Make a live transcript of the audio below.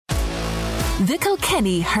The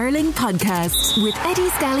Kilkenny Hurling Podcast with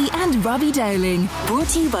Eddie Scally and Robbie Dowling. Brought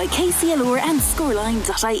to you by KCLR and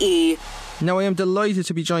Scoreline.ie. Now, I am delighted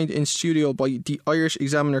to be joined in studio by the Irish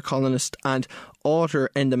Examiner columnist and author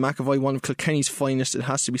Enda McEvoy, one of Kilkenny's finest, it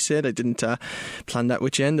has to be said. I didn't plan that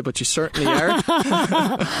with you, Enda, but you certainly are.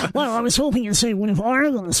 Well, I was hoping you'd say one of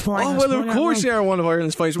Ireland's finest. Oh, well, of course you are one of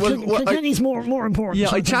Ireland's finest. Well, Kilkenny's more important. Yeah,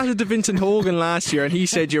 I chatted to Vincent Hogan last year and he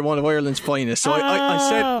said you're one of Ireland's finest. So I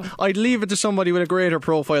said I'd leave it to somebody with a greater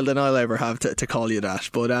profile than I'll ever have to call you that.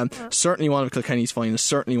 But certainly one of Kilkenny's finest,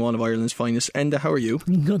 certainly one of Ireland's finest. Enda, how are you?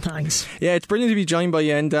 Good, thanks. Yeah, it's brilliant to be joined by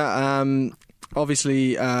you, Enda.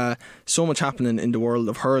 Obviously, so much happening in the world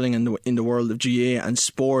of hurling and in the world of GA and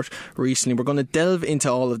sport recently. We're going to delve into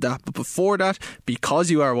all of that. But before that, because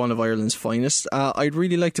you are one of Ireland's finest, I'd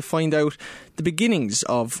really like to find out the beginnings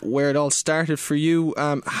of where it all started for you.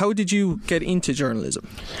 How did you get into journalism?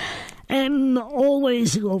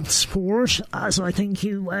 Always loved sport, as I think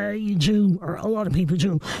you do, or a lot of people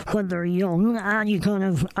do when they're young, and you kind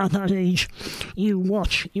of at that age you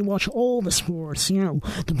watch all the sports,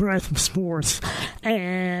 the breadth of sports.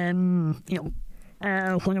 When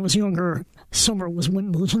I was younger, summer was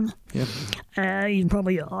Wimbledon. Yeah. I'd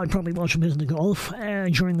probably watch a bit of the golf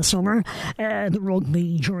during the summer, the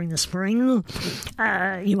rugby during the spring.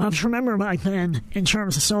 You have to remember back then, in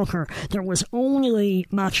terms of soccer, there was only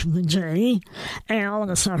Match of the Day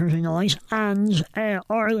on a Saturday night, and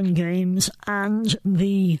Ireland games and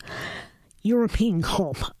the European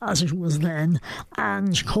Cup, as it was then,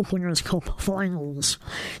 and Cup Winners' Cup finals.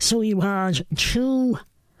 So you had two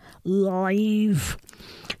live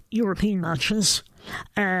European matches.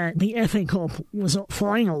 The FA Cup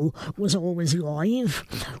final was always live.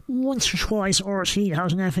 Once or twice RT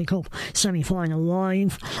had an FA Cup semi-final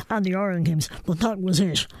live, and the Ireland games, but that was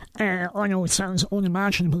it. I know it sounds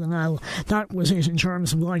unimaginable now. That was it in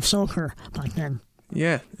terms of live soccer back then.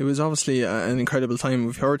 Yeah, it was obviously an incredible time.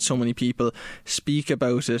 We've heard so many people speak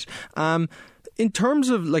about it. In terms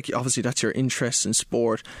of, obviously that's your interest in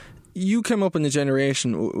sport. You came up in the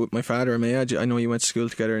generation with my father and my dad. I know you went to school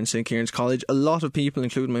together in St. Kieran's College. A lot of people,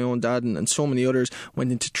 including my own dad and so many others, went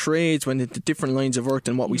into trades, went into different lines of work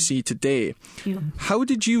than what we see today. Yeah. How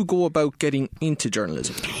did you go about getting into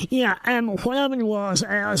journalism? Yeah, what happened was,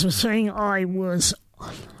 as I was saying, I was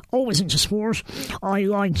always into sport. I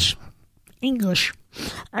liked English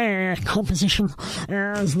composition,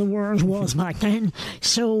 as the word was back then,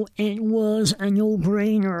 so it was a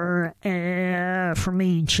no-brainer for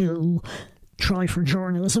me to try for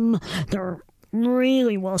journalism. There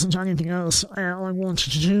really wasn't anything else I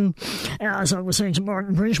wanted to do. As I was saying to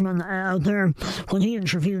Martin Bridgman out there when he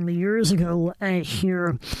interviewed me years ago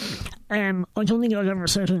here, I don't think I've ever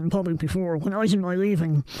said it in public before. When I did my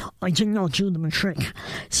leaving, I did not do the matric.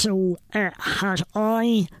 So had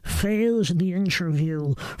I failed the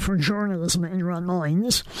interview for journalism in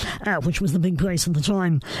Rathmines, which was the big place at the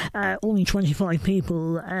time, only 25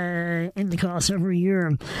 people in the class every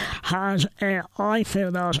year, had I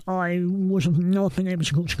failed that, I would have not been able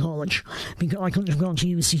to go to college, because I couldn't have gone to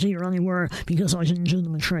UCD or anywhere because I didn't do the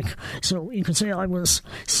matric. So you could say I was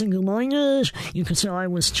single-minded, you could say I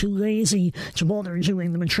was too lazy to bother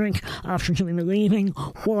doing the matric after doing the leaving,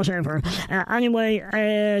 whatever. Anyway,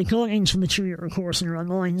 going into the 2-year course in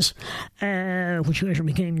Rathmines, which later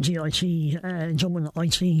became DIT, Dublin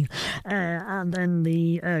IT, and then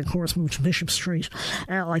the course moved to Bishop Street.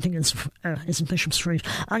 I think it's in Bishop Street.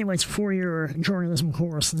 Anyway, it's a 4-year journalism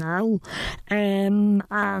course now. And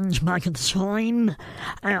back at the time,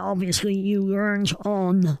 obviously you learned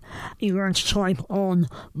to type on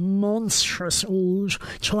monstrous old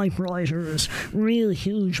typewriters, real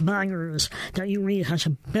huge bangers that you really had to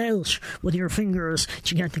belt with your fingers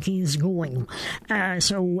to get the keys going.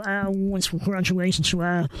 So once we graduated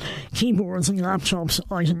to keyboards and laptops,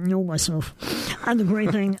 I didn't know myself. And the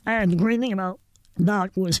great thing about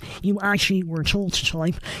that was you actually were told to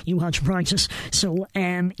type. You had to practice. So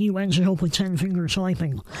you ended up with 10-finger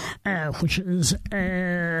typing, which is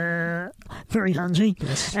very handy.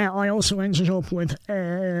 Yes. I also ended up with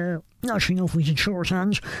actually enough we did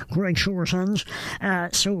shorthand, great shorthand.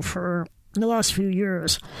 So for the last few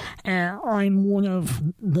years, I'm one of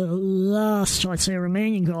the last, I'd say,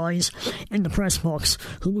 remaining guys in the press box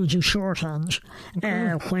who will do shorthand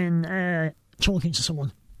when talking to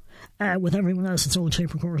someone. With everyone else, it's all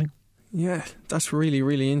tape recording. Yeah, that's really,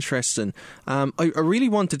 really interesting. I really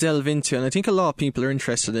want to delve into, and I think a lot of people are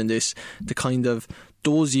interested in this, the kind of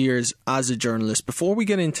those years as a journalist. Before we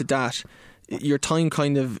get into that, your time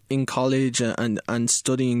kind of in college and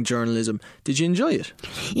studying journalism, did you enjoy it?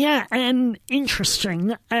 Yeah,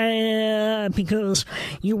 interesting, because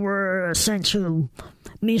you were sent to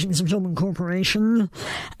meetings of Dublin Corporation,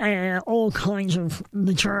 all kinds of,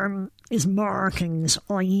 the term is markings,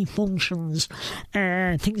 i.e. functions,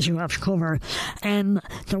 things you have to cover.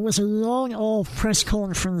 There was a lot of press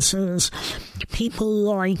conferences. People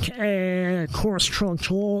like Course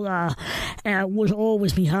Troctola would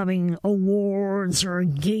always be having awards or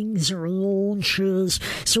gigs or launches,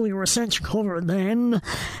 so we were sent to cover them.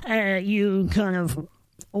 You kind of,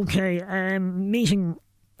 meeting,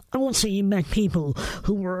 I won't say you met people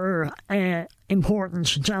who were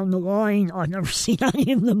important down the line. I've never seen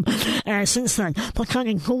any of them since then. But kind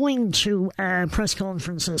of going to press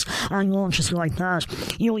conferences and launches like that,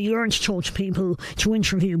 you learn to talk to people, to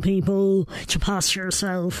interview people, to pass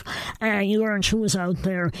yourself. You learn who was out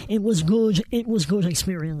there. It was good. It was good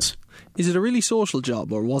experience. Is it a really social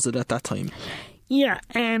job, or was it at that time? Yeah,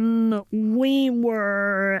 we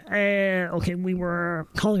were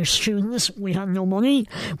college students. We had no money.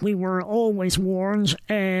 We were always warned,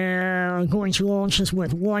 going to launches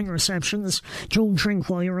with wine receptions. Don't drink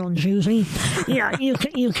while you're on duty. Yeah, you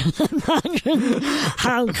can imagine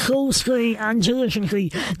how closely and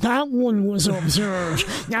diligently that one was observed.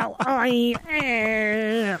 Now,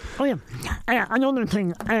 another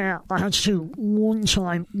thing I had to do one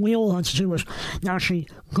time, we all had to do it, naturally,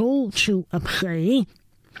 go to a play,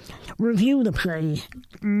 review the play,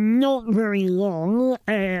 not very long,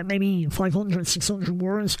 maybe 500, 600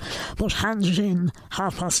 words, but hand it in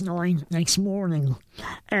 9:30 next morning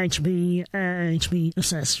to be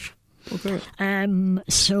assessed. Okay.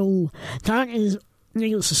 So that is,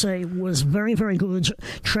 needless to say, was very, very good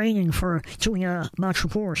training for doing a match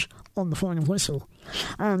report on the final whistle.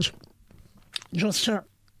 And just to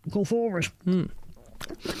go forward,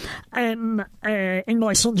 in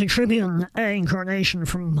my Sunday Tribune incarnation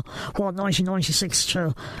from 1996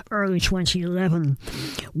 to early 2011,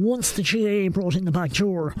 once the GAA brought in the back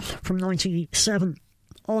door from 97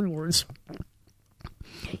 onwards,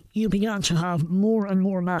 you began to have more and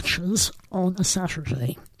more matches on a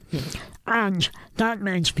Saturday. Yeah. And that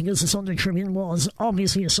meant, because the Sunday Tribune was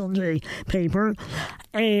obviously a Sunday paper,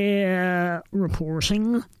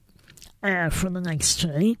 reporting for the next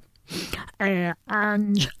day.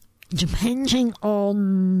 And depending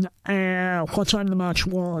on what time the match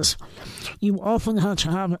was, you often had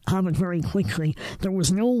to have it very quickly. There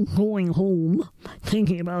was no going home,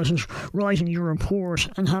 thinking about it, writing your report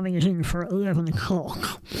and having it in for 11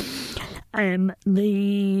 o'clock.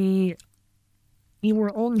 You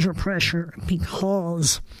were under pressure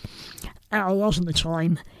because a lot of the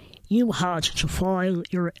time you had to file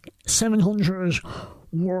your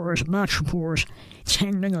 700-word match report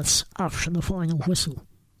 10 minutes after the final whistle.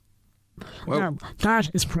 Wow. Now,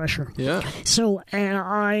 that is pressure. Yeah. So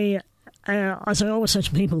as I always say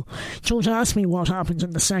to people, don't ask me what happened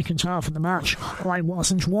in the second half of the match. I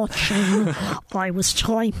wasn't watching. I was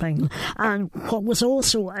typing. And what was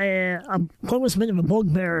also what was a bit of a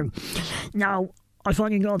bugbear. Now, I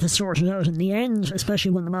finally got this sorted out in the end,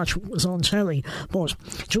 especially when the match was on telly, but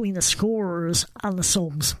doing the scores and the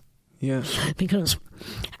subs. Yeah. Because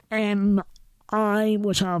I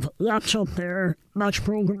would have laptop there, match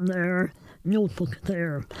programme there, notebook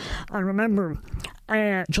there. I remember,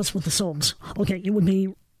 just with the subs, you would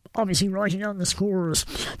be obviously writing down the scores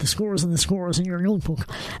in your notebook,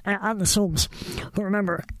 and the subs. But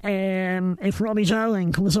remember, if Robbie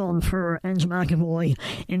Dowling comes on for Enda McEvoy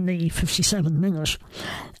in the 57th minute,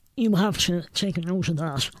 you have to take a note of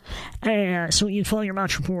that. So you'd file your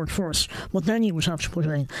match report first, but then you would have to put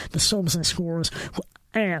in the subs and scores,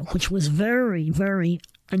 which was very, very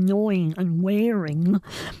annoying and wearing,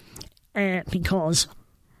 because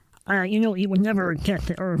you would never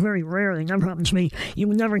get, or very rarely, never happened to me, you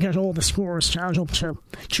would never get all the scores to add up to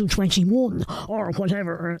 221 or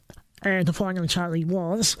whatever the final tally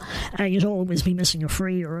was. You'd always be missing a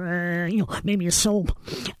free, or maybe a sub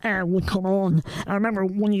would come on. I remember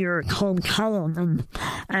one year Colm Callan,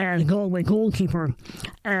 and the Galway goalkeeper,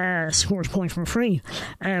 scored a point from a free,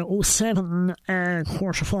 07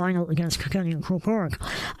 quarter final against Kilkenny and Croke Park,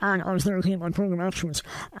 and I was there looking at my programme afterwards,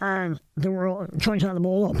 and they were trying to add them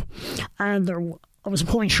all up, and I was a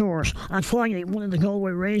point short, and finally one of the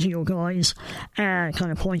Galway radio guys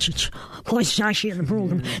kind of pointed actually in the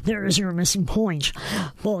programme, there is your missing point.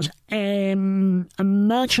 But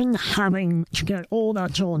imagine having to get all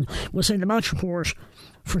that done. We'll say the match report,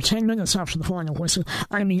 for 10 minutes after the final whistle.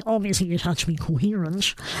 I mean, obviously it had to be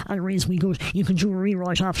coherent and reasonably good. You could do a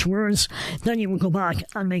rewrite afterwards. Then you would go back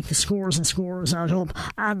and make the scores and scores add up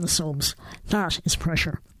and the subs. That is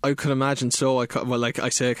pressure. I could imagine so. I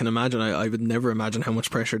can imagine. I would never imagine how much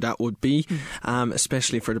pressure that would be,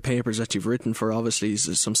 especially for the papers that you've written for. Obviously,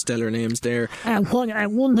 there's some stellar names there.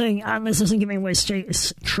 One thing, and this isn't giving away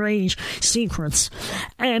trade secrets,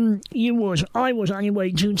 I would anyway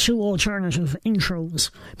do 2 alternative intros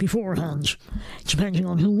beforehand, depending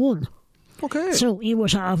on who won. Okay. So you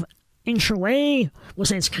would have intro A, we'll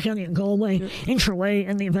say it's Kilkenny and Galway. Yeah. Intro A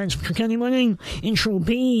in the event of Kilkenny winning. Intro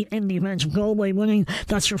B in the event of Galway winning.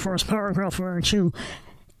 That's your first paragraph or 2.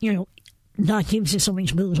 That gives you something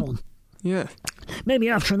to build on. Yeah. Maybe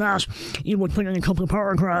after that, you would put in a couple of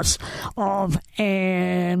paragraphs of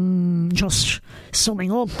just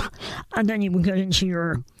summing up, and then you would get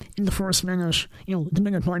into in the first minute, the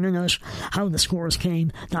minute by minute, how the scores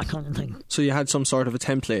came, that kind of thing. So you had some sort of a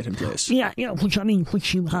template in place? Yeah,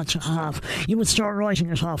 which you had to have. You would start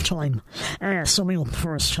writing at half time, summing up the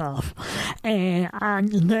first half, and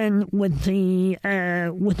then with the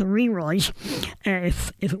rewrite,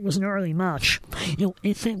 if it was an early match,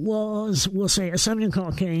 if it was, we'll say, a 7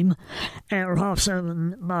 o'clock game or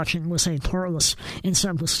 7:30 match in, we'll say, Thurles in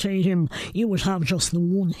Semple Stadium, you would have just the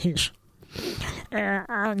one hit.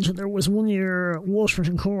 And there was one year Waterford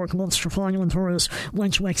and Cork Munster final in Thurles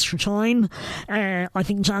went to extra time. I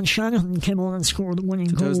think Dan Shanahan came on and scored the winning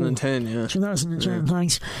 2010, goal. 2010,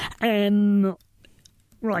 thanks.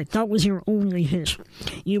 Right, that was your only hit.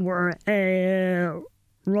 You were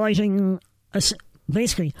writing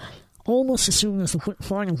basically almost as soon as the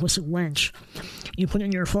final whistle went, you put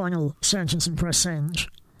in your final sentence and press send.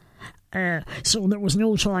 So there was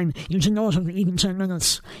no time. You did not have even 10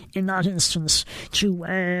 minutes in that instance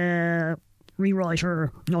to rewrite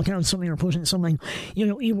or knock out something or put in something.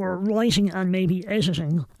 You were writing and maybe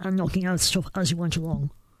editing and knocking out stuff as you went along.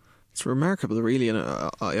 It's remarkable, really, and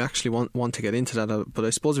I actually want to get into that. But I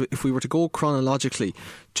suppose if we were to go chronologically,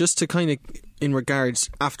 just to kind of, in regards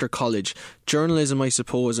after college, journalism, I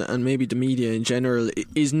suppose, and maybe the media in general,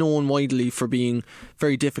 is known widely for being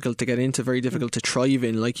very difficult to get into, very difficult to thrive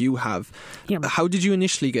in, like you have. Yeah. How did you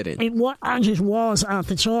initially get in? It was at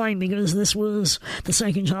the time, because this was the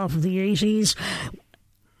second half of the 80s.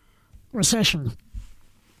 Recession.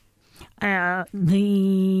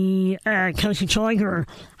 The Celtic Tiger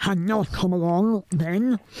had not come along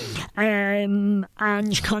then, and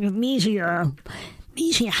kind of media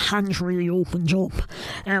hadn't really opened up.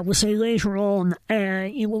 We'll say later on,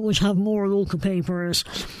 you would have more local papers.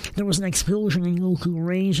 There was an explosion in local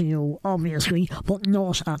radio, obviously, but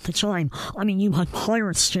not at the time. I mean, you had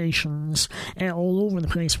pirate stations all over the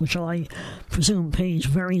place, which I presume paid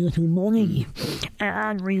very little money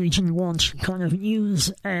and really didn't want kind of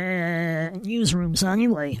newsrooms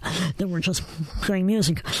anyway. They were just playing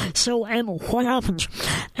music. So what happened?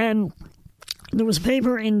 There was a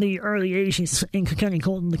paper in the early 80s in Kilkenny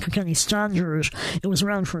called the Kilkenny Standard. It was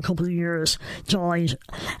around for a couple of years, died,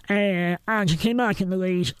 and it came back in the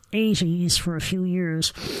late 80s for a few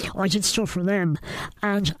years. I did stuff for them,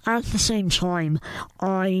 and at the same time,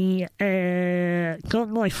 I got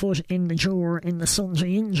my foot in the door in the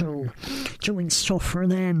Sunday Indo, doing stuff for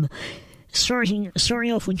them, starting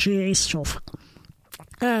off with GA stuff.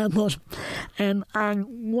 And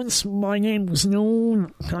once my name was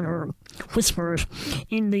known, kind of whispered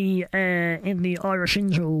in the Irish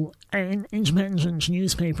independent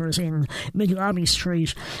newspapers in Middle Abbey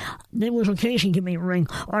Street, they would occasionally give me a ring.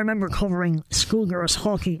 I remember covering schoolgirls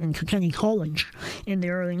hockey in Kilkenny College in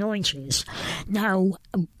the early 90s. Now,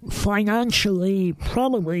 financially,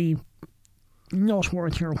 probably not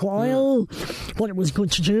worth your while, but it was good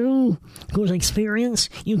to do, good experience.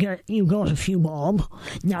 You got a few bob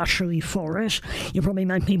naturally for it. You probably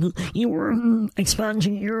met people. You were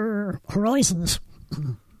expanding your horizons.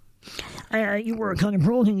 You were kind of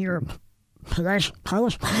broadening your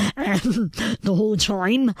palette the whole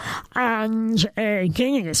time and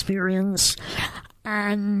gaining experience.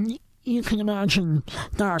 And you can imagine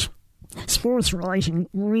that sports writing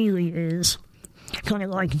really is kind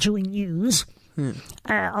of like doing news.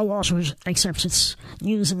 A lot of it, except it's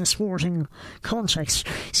news in a sporting context.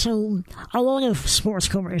 So a lot of sports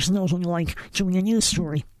coverage is not unlike doing a news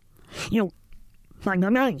story. Bang,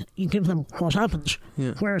 bang, bang. You give them what happened,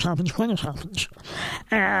 where it happened, when it happened.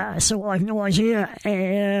 So I've no idea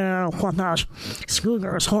what that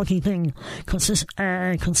schoolgirls hockey thing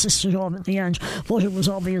consisted of at the end, but it was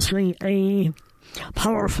obviously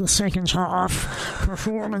powerful second half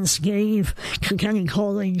performance gave Kilkenny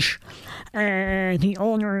College the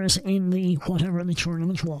honours in the whatever the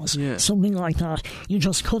tournament was, something like that. You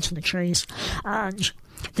just cut to the chase, and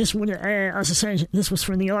this would, as I said, this was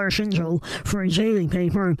for the Irish Intro, for a daily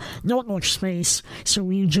paper, not much space, so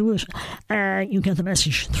you do it, you get the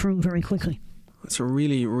message through very quickly. It's a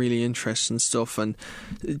really, really interesting stuff, and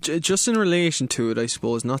just in relation to it, I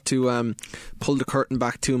suppose, not to pull the curtain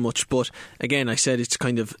back too much, but again, I said it's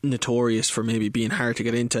kind of notorious for maybe being hard to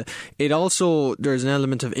get into. It also, there's an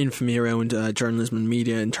element of infamy around journalism and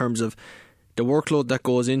media in terms of the workload that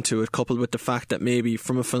goes into it, coupled with the fact that maybe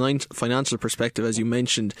from a financial perspective, as you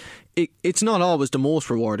mentioned, it's not always the most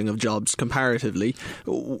rewarding of jobs comparatively.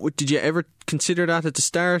 Did you ever consider that at the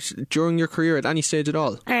start, during your career, at any stage at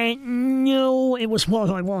all? No, it was what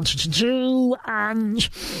I wanted to do, and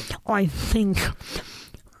I think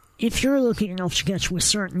if you're lucky enough to get to a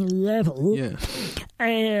certain level,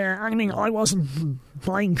 I mean, I wasn't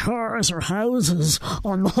buying cars or houses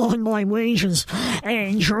on my wages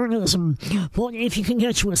in journalism, but if you can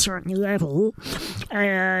get to a certain level,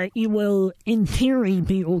 you will, in theory,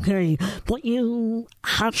 be okay. But you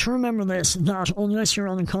have to remember this, that unless you're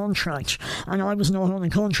on a contract, and I was not on a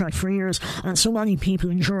contract for years, and so many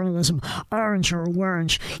people in journalism aren't or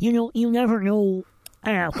weren't, you never know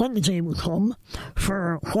when the day will come,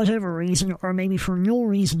 for whatever reason, or maybe for no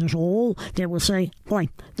reason at all, they will say, right,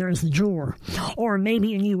 there's the door. Or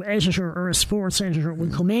maybe a new editor or a sports editor will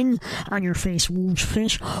come in and your face won't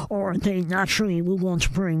fit, or they naturally will want to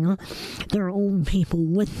bring their own people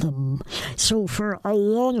with them. So for a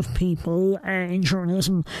lot of people in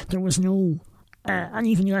journalism, there was no, and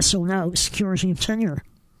even less so now, security of tenure.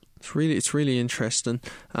 It's really interesting.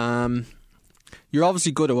 You're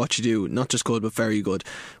obviously good at what you do, not just good, but very good.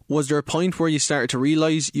 Was there a point where you started to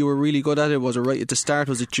realise you were really good at it? Was it right at the start?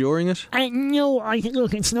 Was it during it? No,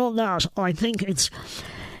 look, it's not that. I think it's,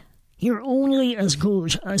 you're only as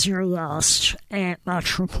good as your last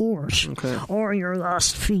match report, or your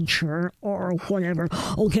last feature, or whatever.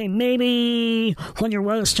 Okay, maybe when you're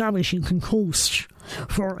well established, you can coast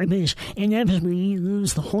for a bit. Inevitably, you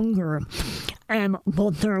lose the hunger.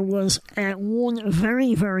 But there was one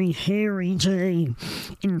very, very hairy day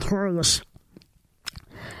in Thurles.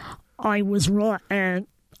 I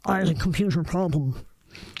had a computer problem.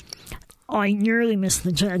 I nearly missed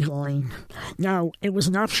the deadline. Now, it was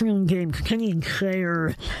an afternoon game, Kilkenny and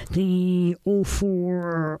Clare, the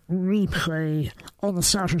 04 replay on a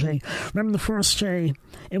Saturday. Remember the first day,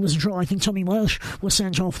 it was a draw. I think Tommy Welsh was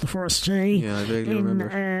sent off the first day. Yeah, I vaguely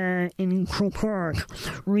remember. In Croke Park.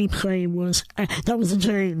 Replay was, that was the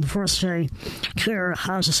day, the first day, Clare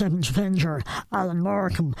has a seventh defender, Alan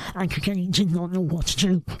Markham, and Kilkenny did not know what to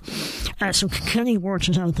do. So Kilkenny worked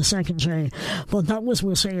it out the second day, but that was,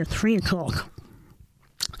 we'll say, at 3 o'clock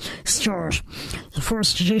start. The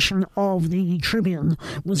first edition of the Tribune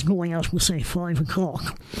was going out, we'll say, 5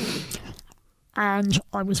 o'clock. And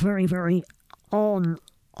I was very, very on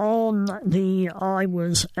the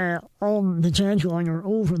deadline, or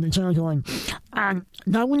over the deadline. And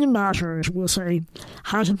that wouldn't have mattered, we'll say,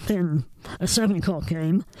 had it been a 7 o'clock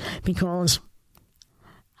game, because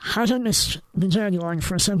had I missed the deadline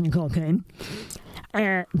for a 7 o'clock game,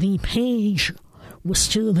 the page was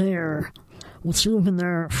still there, would still have been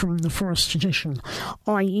there from the first edition,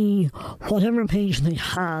 i.e. whatever page they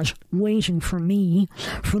had waiting for me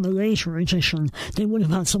for the later edition, they would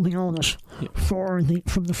have had something on it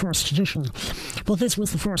from the first edition. But this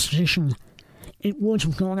was the first edition. It would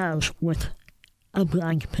have gone out with a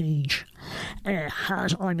blank page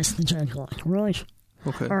had I missed the deadline, right?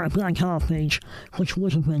 Okay. Or a blank half page, which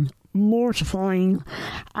would have been mortifying,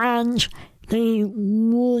 and they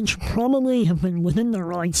would probably have been within their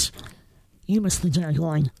rights. You missed the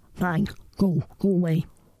deadline. Bang. Go away.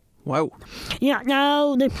 Wow. Yeah,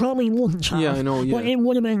 no, they probably wouldn't have. Yeah, I know, yeah. But it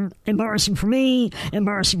would have been embarrassing for me,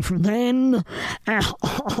 embarrassing for them.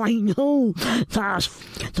 I know that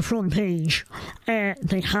the front page,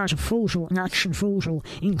 they had a photo, an action photo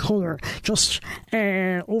in colour, just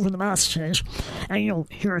over the masthead. And,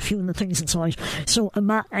 here are a few of the things inside. So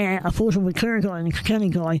a photo of a Clare guy and a Kilkenny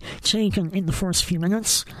guy taken in the first few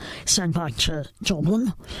minutes, sent back to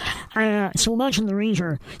Dublin. So imagine the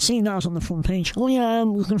reader seeing that on the front page. Oh yeah,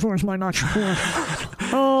 I'm looking forward to my match report.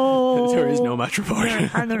 Oh, there is no match report.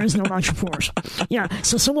 And there is no match report. Yeah,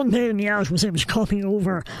 so someone bailing me out was able to copy it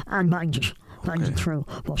over and banged it through.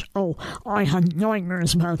 But I had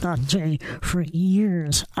nightmares about that day for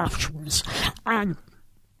years afterwards. And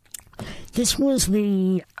this was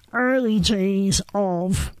the early days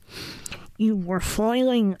of, you were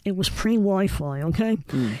filing, it was pre-Wi-Fi, okay?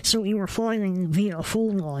 So you were filing via a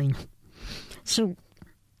phone line.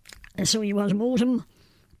 So you had a modem,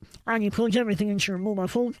 and you plugged everything into your mobile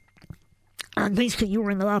phone, and basically you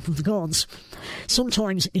were in the lap of the gods.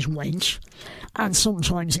 Sometimes it went, and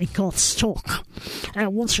sometimes it got stuck.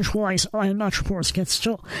 Once or twice I had match reports get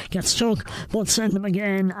stuck, but send them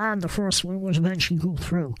again, and the first one would eventually go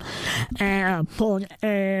through. But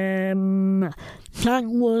that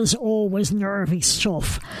was always nervy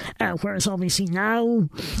stuff. Whereas obviously now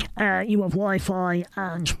you have Wi-Fi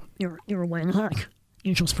and you're away in a hack.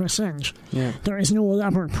 You just press send. Yeah. There is no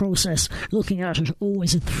elaborate process looking at it,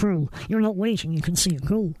 always it through. You're not waiting, you can see it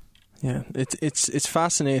go. Yeah, it's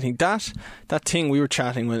fascinating. That thing we were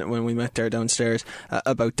chatting when we met there downstairs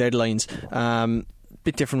about deadlines.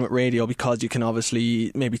 Bit different with radio because you can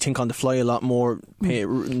obviously maybe think on the fly a lot more.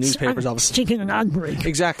 Newspapers obviously stick in an ad break.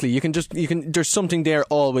 Exactly. You can there's something there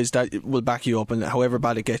always that will back you up, and however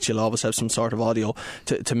bad it gets, you'll always have some sort of audio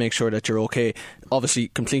to make sure that you're okay. Obviously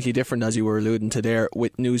completely different, as you were alluding to there,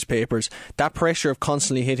 with newspapers. That pressure of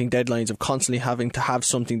constantly hitting deadlines, of constantly having to have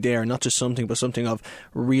something there, not just something but something of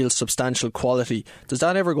real substantial quality, does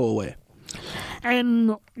that ever go away?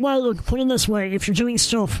 Well, look, put it this way, if you're doing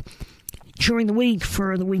stuff during the week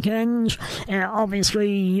for the weekend,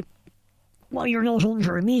 obviously, well, you're not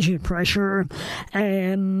under immediate pressure.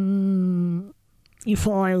 You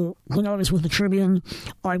file, when I was with the Tribune,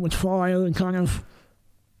 I would file kind of,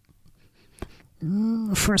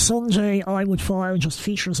 for Sunday, I would file just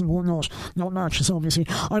features and whatnot, not matches, obviously.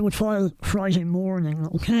 I would file Friday morning,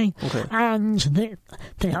 okay? And they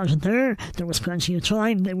had it there. There was plenty of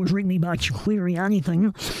time. They would ring me back to query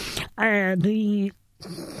anything. The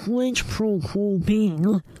quid pro quo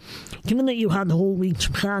being, given that you had the whole week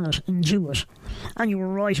to plan it and do it, and you were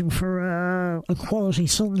writing for a quality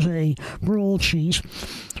Sunday broadsheet,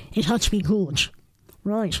 it had to be good.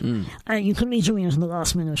 Right. You couldn't be doing it in the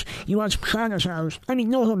last minute. You had to plan it out. I mean,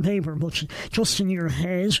 not on paper, but just in your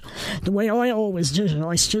head. The way I always did it,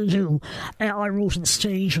 I still do, I wrote in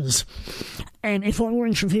stages. And if I were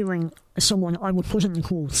interviewing someone, I would put in the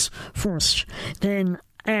quotes first, then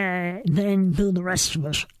build the rest of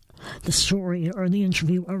it, the story or the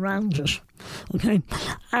interview around it. Okay,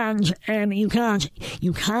 and you can't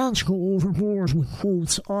go overboard with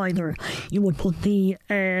quotes either. You would put the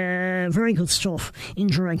very good stuff,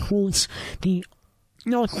 indirect quotes, the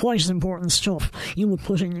not quite as important stuff you would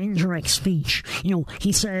put in indirect speech. You know,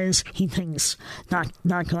 he says, he thinks, that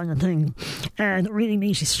kind of thing. The really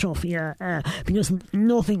meaty stuff, because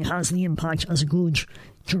nothing has the impact as a good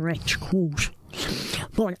direct quote.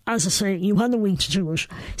 But as I say, you had a week to do it,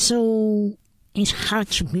 so it had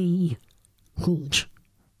to be good.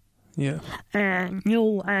 Yeah.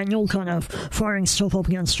 No kind of firing stuff up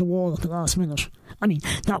against the wall at the last minute. I mean,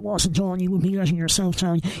 that wasn't done. You would be letting yourself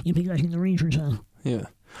down. You'd be letting the reader down. Yeah.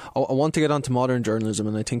 I want to get on to modern journalism,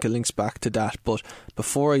 and I think it links back to that. But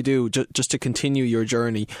before I do, just to continue your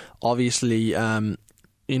journey, obviously in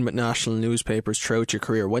national newspapers throughout your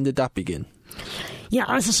career, when did that begin? Yeah,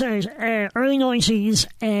 as I said, early 90s,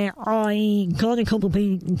 I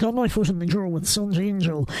got my foot in the door with Sunday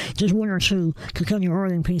Intro, did one or two Kilkenny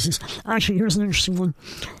Hurling pieces. Actually, here's an interesting one.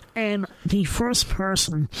 The first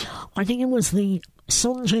person, I think it was the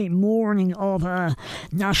Sunday morning of a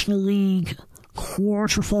National League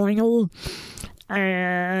quarter-final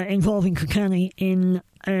involving Kilkenny in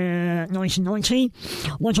 1990,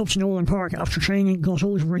 went up to Nolan Park after training, got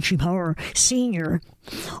hold of Richie Power Senior.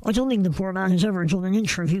 I don't think the poor man has ever done an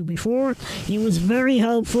interview before. He was very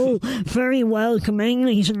helpful, very welcoming.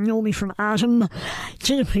 He didn't know me from Adam.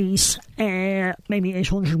 Did a piece, maybe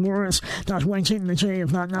 800 words, that went in the day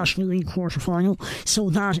of that National League quarter-final. So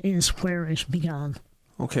that is where it began.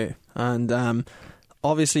 Okay, and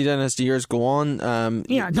obviously then as the years go on...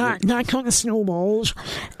 that kind of snowballed.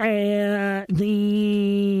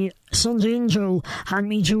 The Sunday Intro had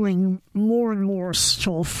me doing more and more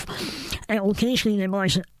stuff. Occasionally they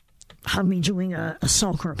might have me doing a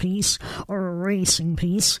soccer piece or a racing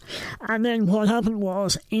piece. And then what happened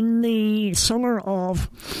was, in the summer of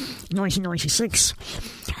 1996...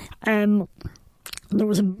 there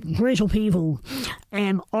was a great upheaval.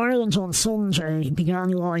 Ireland on Sunday began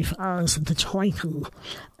life as the title,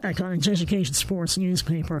 a kind of dedicated sports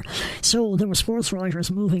newspaper. So there were sports writers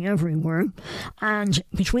moving everywhere, and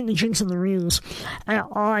between the jigs and the reels,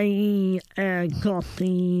 I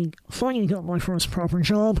finally got my first proper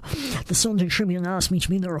job. The Sunday Tribune asked me to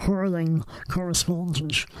be their hurling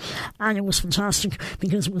correspondent, and it was fantastic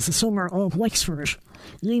because it was the summer of Wexford,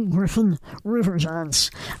 Liam Griffin, Riverdance,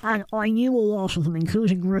 and I knew a lot of them,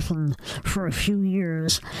 including Griffin, for a few years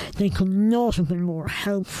years. They could not have been more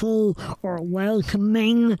helpful or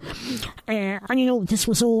welcoming. And this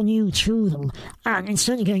was all new to them. And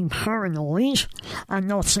instead of getting paranoid and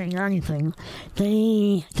not saying anything,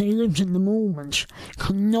 they lived in the moment.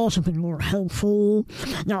 Could not have been more helpful.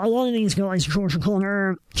 Now, a lot of these guys, George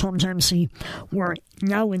O'Connor, Tom Dempsey, were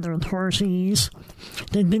now in their 30s.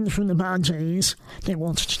 They'd been through the bad days. They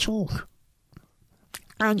wanted to talk.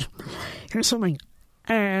 And here's something.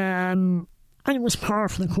 And it was par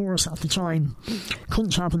for the course at the time.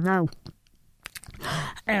 Couldn't happen now.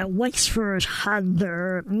 Wexford had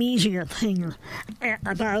their media thing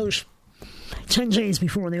about 10 days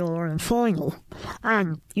before the All-Ireland final,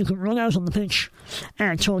 and you could run out on the pitch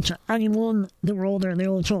and talk to anyone. They were all there, they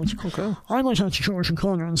all talked. Okay. I went out to George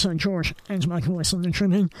O'Connor and said, George, Enda McEvoy, Sunday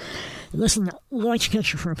Tribune, listen, I'd like to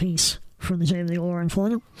get you for a piece for the day of the All-Ireland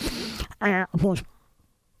final, but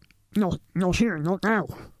not here, not now.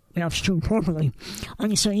 We have to do it properly.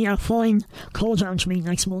 And he said, yeah, fine, call down to me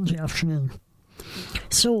next Monday afternoon.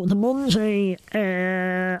 So the Monday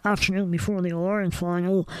afternoon before the All-Ireland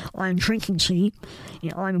final, I'm drinking tea.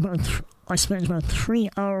 I spent about 3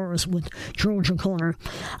 hours with George O'Connor,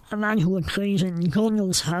 a man who had played in God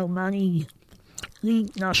knows how many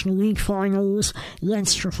National League finals,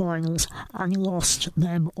 Leinster finals, and lost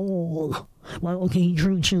them all. Well, okay, he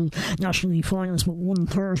drew 2 National League finals, but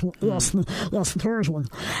lost the third one.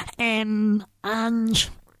 And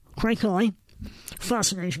great guy,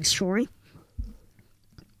 fascinating story.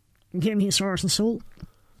 Gave me his heart and soul.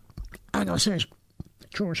 And I said,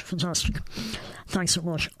 George, fantastic. Thanks so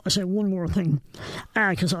much. I said one more thing,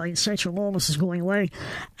 because I said to him, all this is going away.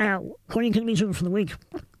 What are you going to be doing for the week?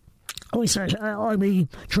 I said, I'll be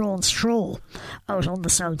drawing straw out on the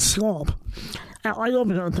South Slob. I love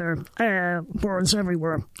it out there. Birds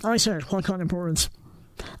everywhere. I said, what kind of birds?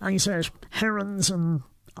 And he said, herons and...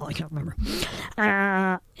 I can't remember.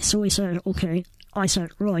 So he said, okay. I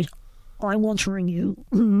said, right, I want to ring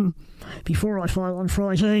you before I file on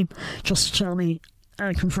Friday, just to tell me,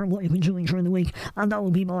 confirm what you've been doing during the week, and that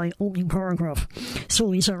will be my opening paragraph.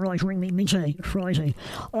 So he said, right, ring me midday Friday.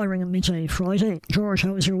 I ring him midday Friday. George,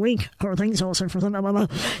 how was your week? How are things? All set for them? Blah, blah, blah.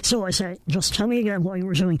 So I said, just tell me again what you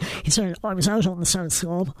were doing. He said, I was out on the South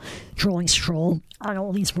Slob drawing straw, and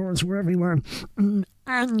all these birds were everywhere.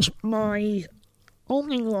 And my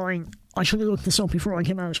opening line, I should have looked this up before I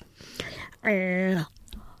came out.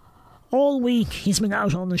 All week he's been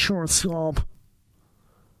out on the short slob.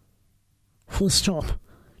 Full stop.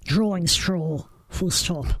 Drawing straw. Full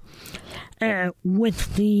stop.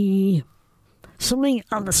 With the something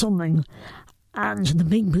and the something and the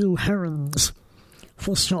big blue herons.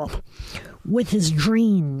 Full stop. With his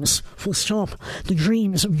dreams. Full stop. The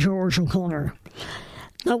dreams of George O'Connor.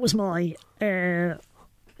 That was my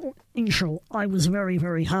intro. I was very,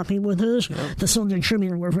 very happy with it. Yeah. The Sunday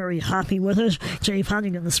Tribune were very happy with it. Dave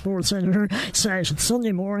Hannigan, the sports editor, said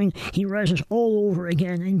Sunday morning he read it all over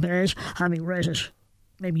again in bed, having read it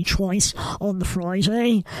maybe twice on the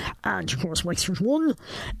Friday. And of course Wexford won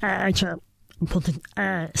to put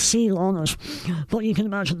the seal on it. But you can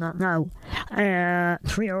imagine that now.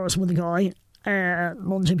 3 hours with the guy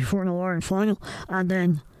Monday before an All-Ireland final, and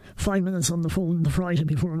then 5 minutes on the phone the Friday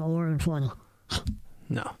before an All-Ireland final.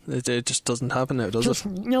 No, it just doesn't happen now, does it?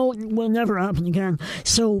 No, it will never happen again.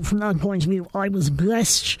 So from that point of view, I was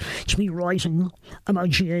blessed to be writing about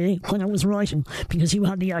GAA when I was writing, because you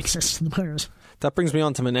had the access to the players. That brings me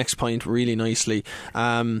on to my next point really nicely.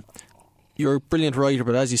 You're a brilliant writer,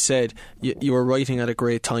 but as you said, you were writing at a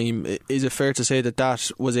great time. Is it fair to say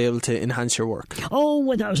that was able to enhance your work? Oh,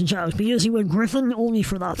 without a doubt, because you had Griffin only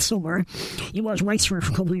for that summer. You had Wexford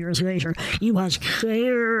for a couple of years later. You had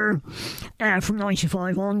Clare from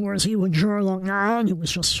 95 onwards. You had Gerlach Nan, who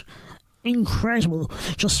was just incredible,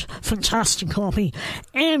 just fantastic copy.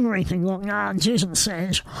 Everything Loch Nan did and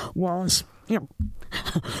said was,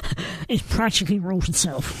 it practically wrote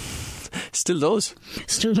itself. Still does,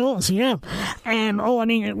 yeah.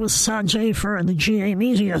 It was a sad day for the GA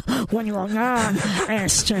media when Loch Nan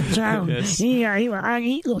stepped down. Yes. Yeah, he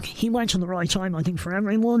went at the right time, I think, for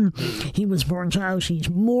everyone. He was burnt out. He's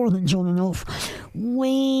more than done enough.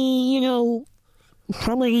 We,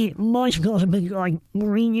 probably might have got a bit like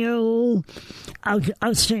Mourinho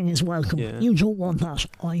outstaying his welcome. Yeah. You don't want that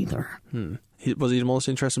either. Was he the most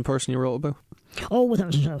interesting person you wrote about? Oh,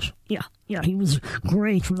 without a doubt. Yeah, he was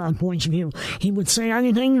great from that point of view. He would say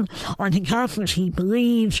anything. I think half of it he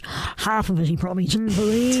believed, half of it he probably didn't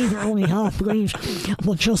believe, or only half believed,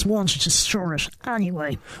 but just wanted to stir it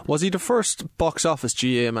anyway. Was he the first box office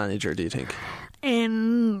GA manager, do you think?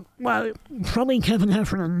 Well, probably Kevin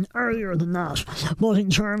Heffernan earlier than that, but in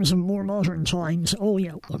terms of more modern times, oh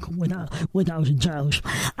yeah, look, without a doubt.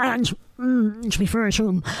 And to be fair to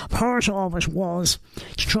him, part of it was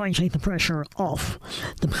to try and take the pressure off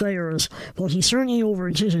the players, but he certainly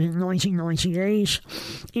overdid it in 1998.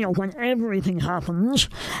 You know, when everything happened,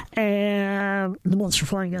 the Munster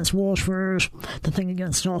final against Waterford, the thing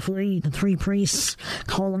against Offaly, the three priests,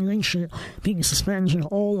 Colin Lynch being suspended,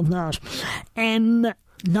 all of that.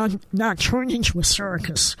 That turned into a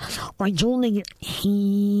circus. I don't think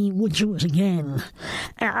he would do it again.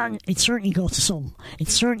 And it certainly got to some. It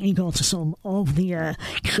certainly got to some of the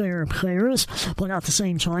Clare players. But at the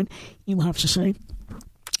same time, you have to say,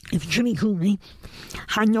 if Jimmy Cooney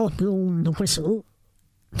had not blown the whistle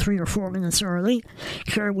 3 or 4 minutes early,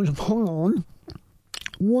 Clare would have hung on,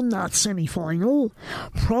 won that semi-final,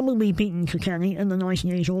 probably beaten Kilkenny in the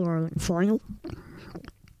 98 All-Ireland final.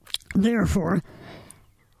 Therefore,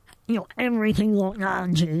 you know, everything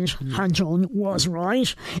Loughnane had done was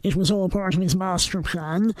right. It was all part of his master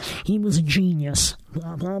plan. He was a genius.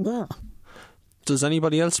 Blah, blah, blah. Does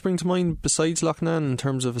anybody else spring to mind besides Loughnane in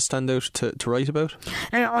terms of a standout to write about?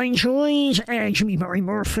 I enjoyed Jimmy Barry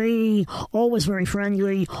Murphy. Always very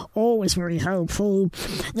friendly, always very helpful.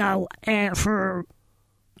 Now, for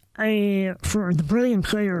the brilliant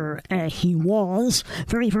player he was,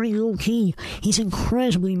 very, very low-key. He's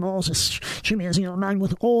incredibly modest. Jimmy is, a man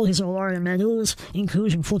with all his All-Ireland medals,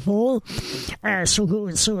 including football. So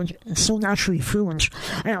good, so naturally fluent.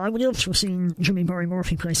 I would love to have seen Jimmy Barry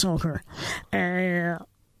Murphy play soccer. I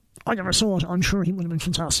never saw it. I'm sure he would have been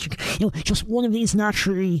fantastic. Just one of these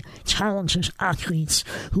naturally talented athletes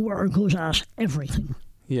who are good at everything.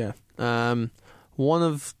 Yeah. One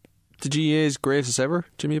of the GA's greatest ever,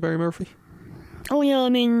 Jimmy Barry Murphy? Oh yeah, I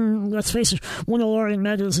mean, let's face it, one All-Ireland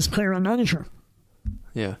medals is player and manager.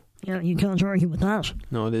 Yeah. Yeah, you can't argue with that.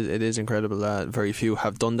 No, it is incredible that very few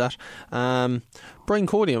have done that. Brian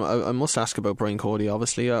Cody, I must ask about Brian Cody,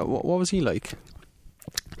 obviously. What was he like?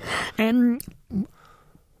 Put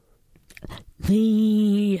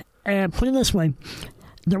it this way,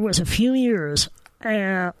 there was a few years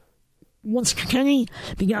once Kilkenny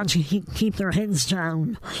began to keep their heads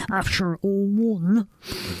down after 2001,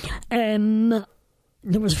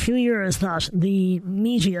 there was a few years that the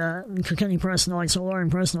media, Kilkenny press nights,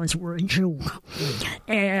 All-Ireland press nights, were a joke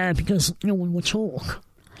because no one would talk.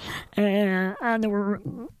 And there were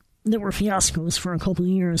fiascos for a couple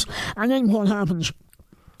of years. And then what happened?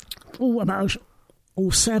 About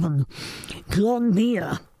 2007,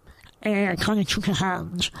 Glanbia kind of took a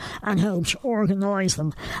hand and helped organise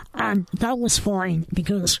them, and that was fine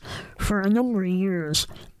because for a number of years,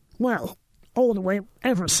 well, all the way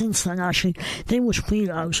ever since then actually, they would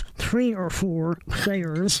wheel out 3 or 4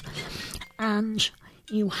 players, and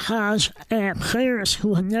you had players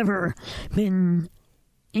who had never been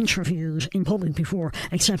interviewed in public before,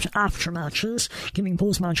 except after matches, giving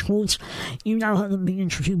post-match quotes. You now had them being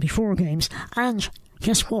interviewed before games, and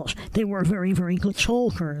guess what? They were very, very good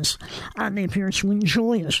talkers, and they appeared to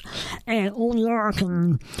enjoy it. Owen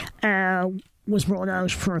Larkin was brought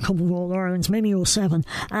out for a couple of All-Irelands, maybe 2007,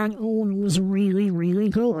 and Owen was really, really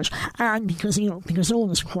good. And because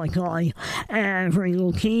Owen is a quiet guy, very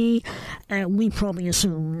low-key, we probably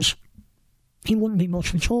assumed he wouldn't be much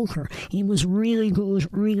of a talker. He was really good,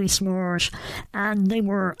 really smart, and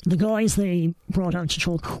the guys they brought out to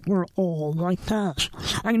talk were all like that.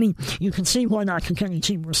 And I mean, you can see why that Kilkenny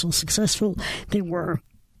team were so successful. They were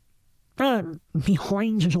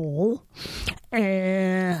behind it all.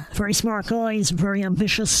 Very smart guys, very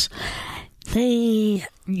ambitious. They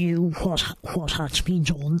knew what had to be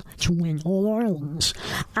done to win All-Irelands.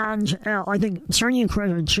 And I think certainly a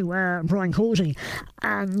credit to Brian Cody,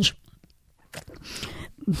 and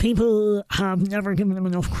people have never given him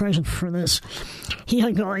enough credit for this. He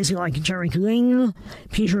had guys like Derek Ling,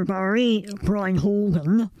 Peter Barry, Brian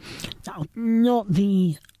Hogan. Now, not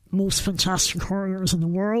the most fantastic hurlers in the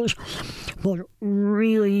world, but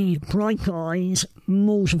really bright guys,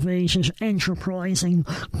 motivated, enterprising,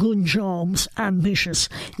 good jobs, ambitious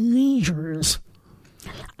leaders.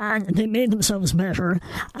 And they made themselves better,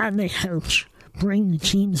 and they helped bring the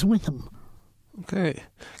teams with them. Okay.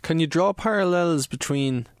 Can you draw parallels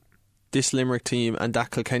between this Limerick team and that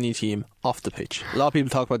Kilkenny team off the pitch? A lot of people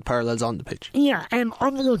talk about the parallels on the pitch. Yeah,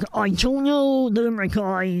 look, I don't know the Limerick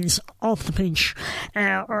guys off the pitch,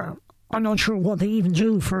 or I'm not sure what they even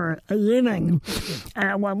do for a living.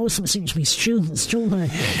 Well, most of them seem to be students, don't they?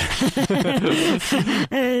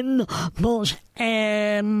 But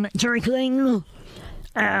Derek Ling,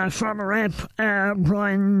 Former rep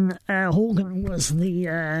Brian Hogan was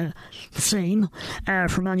the same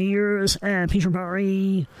for many years. Peter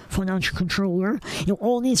Barry, financial controller.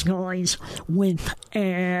 All these guys with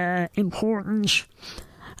important,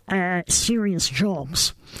 serious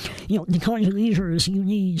jobs. The kind of leaders you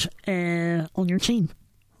need on your team.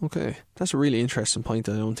 Okay, that's a really interesting point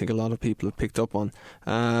that I don't think a lot of people have picked up on.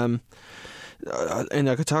 And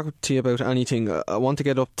I could talk to you about anything. I want to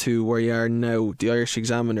get up to where you are now, the Irish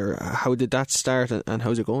Examiner. How did that start and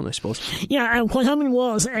how's it going, I suppose? Yeah, what happened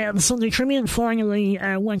was the Sunday Tribune finally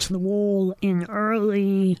went to the wall in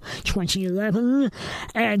early 2011.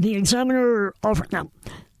 The Examiner offered... Now,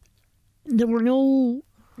 there were no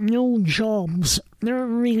jobs. There are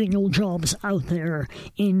really no jobs out there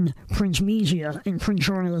in print media, in print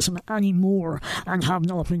journalism anymore, and have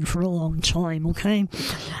not been for a long time, okay?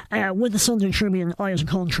 With the Sunday Tribune, I had a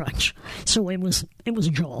contract, so it was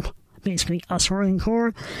a job, basically, as Hurling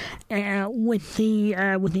Corps. With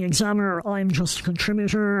the Examiner, I'm just a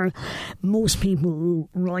contributor. Most people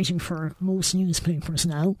writing for most newspapers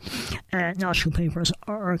now, national papers,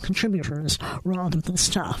 are contributors rather than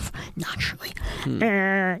staff, naturally.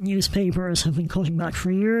 Newspapers have been cutting back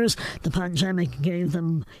for years. The pandemic gave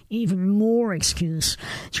them even more excuse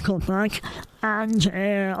to cut back. And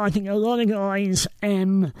I think a lot of guys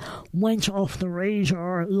went off the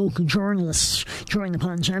radar, local journalists, during the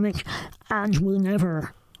pandemic, and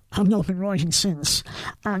have not been writing since,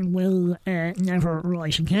 and will never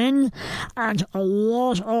write again. And a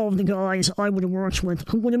lot of the guys I would have worked with,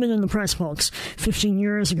 who would have been in the press box 15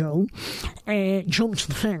 years ago, jumped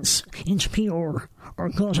the fence into PR or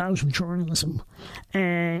got out of journalism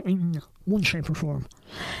in one shape or form.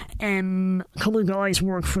 A couple of guys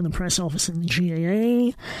work for the press office in the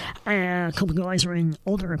GAA. A couple of guys are in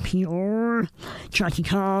other PR. Jackie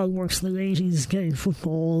Call works for the Ladies Gay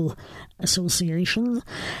Football Association.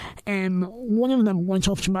 One of them went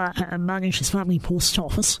off to manage his family post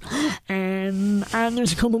office. And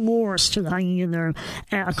there's a couple more still hanging in there.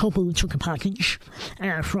 A couple took a package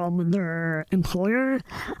from their employer.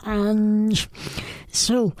 And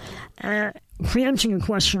so, preempting a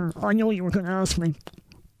question I know you were going to ask me.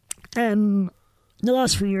 The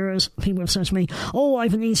last few years, people have said to me, I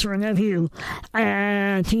have a niece or a nephew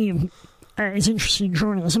who is interested in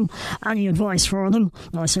journalism. Any advice for them?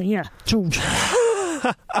 And I say, yeah, don't.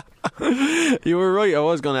 You were right, I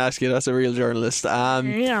was going to ask you. That's a real journalist.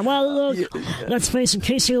 Yeah, well, look, let's face it,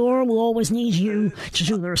 KCLR will always need you to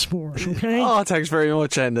do their sport, okay? Oh, thanks very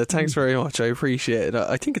much, Enda. Thanks very much. I appreciate it.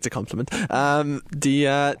 I think it's a compliment.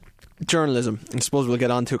 Journalism, I suppose we'll get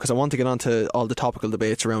on to, because I want to get on to all the topical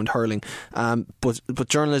debates around hurling, but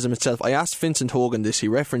journalism itself. I asked Vincent Hogan this. He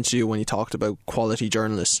referenced you when he talked about quality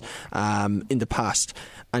journalists in the past,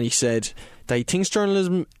 and he said that he thinks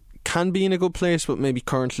journalism can be in a good place but maybe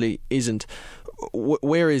currently isn't.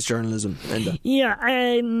 Where is journalism, Enda? Yeah, I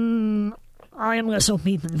am less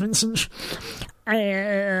upbeat than Vincent.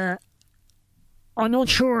 I'm not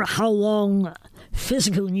sure how long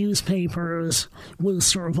physical newspapers will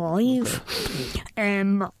survive.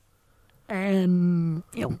 20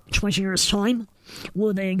 years' time,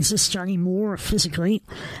 will they exist anymore physically?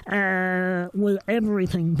 Will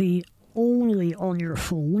everything be only on your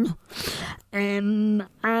phone? And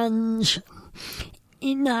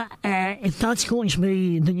in that, if that's going to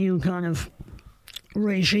be the new kind of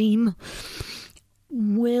regime,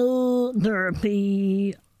 will there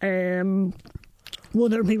be room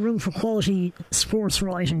for quality sports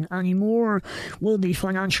writing anymore? Will the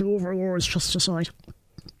financial overlords just decide,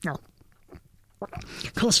 no,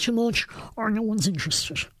 costs too much, or no one's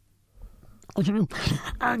interested? I don't know.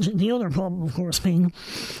 And the other problem, of course, being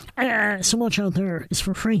so much out there is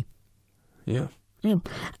for free. Yeah. Yeah,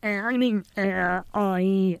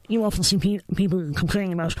 you often see people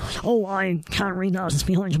complaining about, I can't read that, it's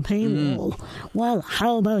behind a paywall. Well,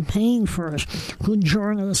 how about paying for it? Good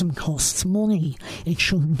journalism costs money. It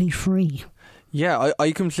shouldn't be free. Yeah,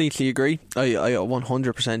 I completely agree. I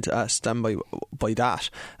 100% stand by that.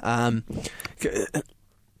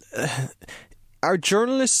 Are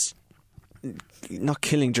journalists not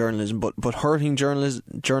killing journalism, but hurting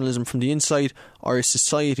journalism from the inside, or is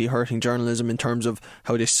society hurting journalism in terms of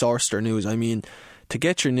how they source their news? I mean, to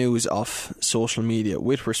get your news off social media,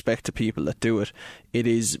 with respect to people that do it, it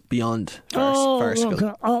is beyond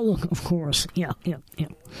farcical. Look, of course, yeah.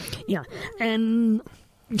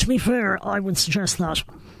 to be fair, I would suggest that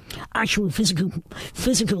actual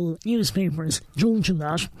physical newspapers don't do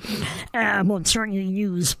that, but certainly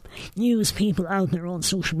use people out there on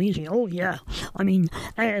social media. Oh yeah, I mean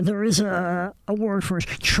there is a word for it,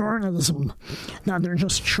 churnalism, that they're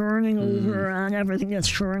just churning over and everything gets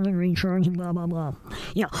churned and rechurned and blah blah blah.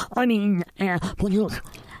 Yeah, I mean, but look,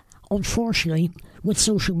 unfortunately, with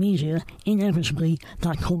social media, inevitably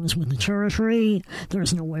that comes with the territory.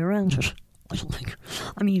 There's no way around it, I don't think.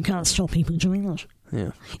 I mean, you can't stop people doing that.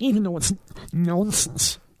 Yeah. Even though it's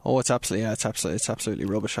nonsense. Oh, it's absolutely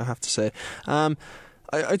rubbish, I have to say.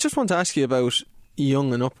 I just want to ask you about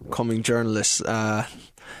young and upcoming journalists.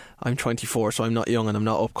 I'm 24, so I'm not young and I'm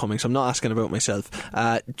not upcoming, so I'm not asking about myself.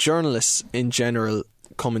 Journalists in general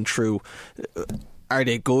coming through, are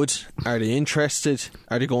they good? Are they interested?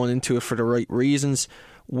 Are they going into it for the right reasons?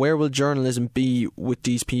 Where will journalism be with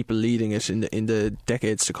these people leading it in the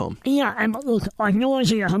decades to come? Yeah, look, I've no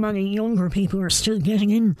idea how many younger people are still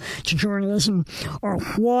getting into journalism or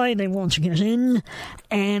why they want to get in.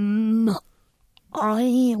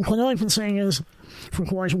 What I've been saying is, for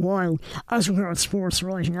quite a while, as regards sports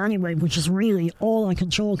writing anyway, which is really all I can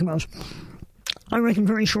talk about, I reckon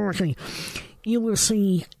very shortly you will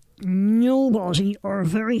see nobody or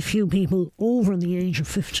very few people over the age of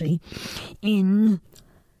 50 in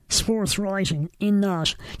sports writing, in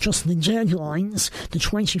that just the deadlines, the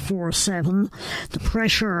 24/7, the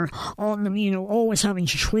pressure on them, always having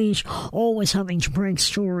to tweet, always having to break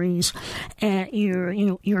stories.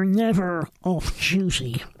 You're never off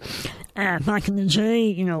duty. Back in the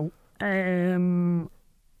day,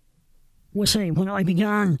 we'll say when I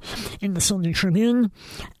began in the Sunday Tribune,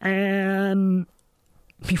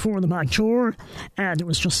 before the back door, there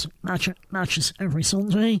was just matches every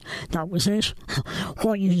Sunday. That was it.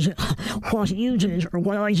 What you did, or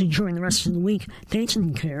what I did during the rest of the week, they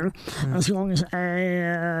didn't care, as long as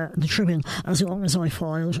the Tribune, as long as I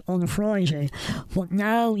filed on a Friday. But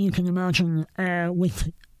now you can imagine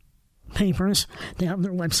with papers, they have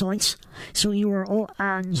their websites, so you are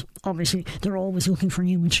and obviously they're always looking for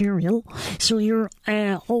new material, so you're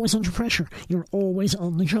always under pressure. You're always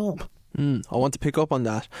on the job. I want to pick up on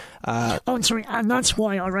that. Sorry, and that's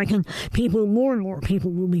why I reckon more and more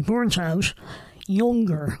people will be burnt out,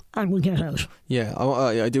 younger, and will get out. Yeah,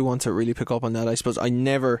 I do want to really pick up on that. I suppose I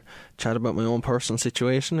never chat about my own personal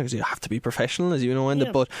situation because you have to be professional, as you know, Enda.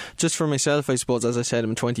 Yeah. But just for myself, I suppose, as I said,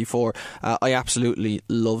 I'm 24. I absolutely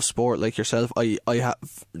love sport like yourself. I have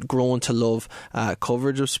grown to love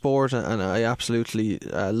coverage of sport, and I absolutely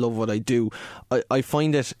love what I do. I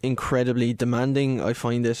find it incredibly demanding. I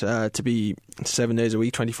find it to be 7 days a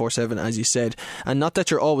week, 24/7, as you said. And not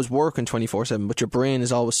that you're always working 24/7, but your brain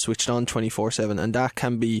is always switched on 24/7, and that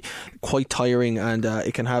can be quite tiring, and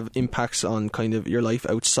it can have impacts on kind of your life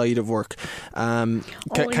outside of work. Can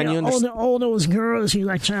you understand? All those girls you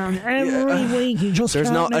let down every week, you just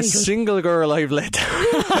there's not a single girl I've let down.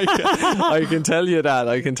 I can tell you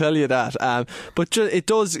that. But it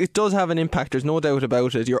does have an impact. There's no doubt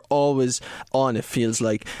about it. You're always on, it feels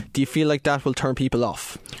like. Do you feel like that will turn people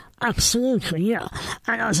off? Absolutely, yeah.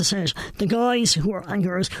 And as I said, the guys and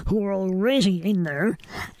girls who are already in there,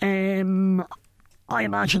 I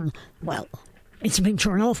imagine, well, it's a big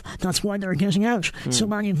turn off. That's why they're getting out. So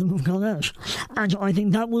many of them have gone out. And I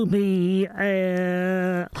think that will be...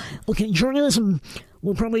 journalism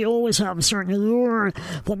will probably always have a certain allure,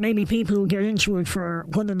 but maybe people who get into it for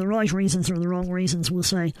whether the right reasons or the wrong reasons will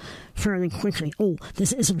say fairly quickly, oh,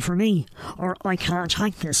 this isn't for me, or I can't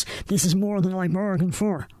hack this. This is more than I bargained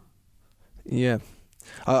for. Yeah.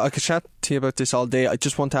 I could chat to you about this all day. I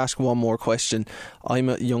just want to ask one more question. I'm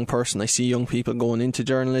a young person. I see young people going into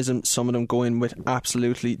journalism. Some of them go in with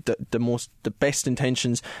absolutely the best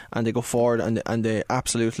intentions, and they go forward and they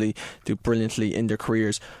absolutely do brilliantly in their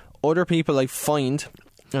careers. Other people I find,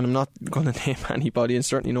 and I'm not going to name anybody, and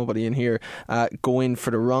certainly nobody in here, go in for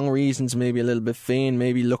the wrong reasons, maybe a little bit vain,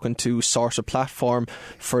 maybe looking to source a platform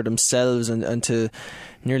for themselves and to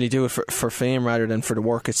nearly do it for fame rather than for the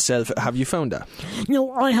work itself. Have you found that?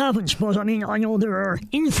 No, I haven't, but I mean, I know there are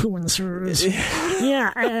influencers.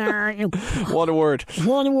 Yeah. What a word.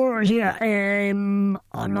 Yeah. I'm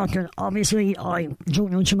not going to, obviously, I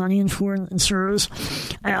don't know too many influencers.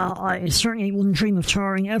 I certainly wouldn't dream of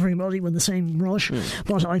tarring everybody with the same brush,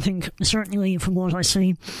 but I think, certainly from what I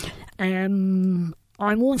see, I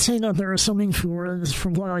won't say that there are some influencers,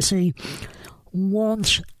 from what I see,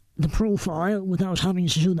 want the profile without having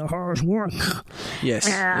to do the hard work. Yes.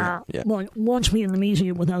 But want to be in the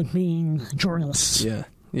media without being journalists. Yeah.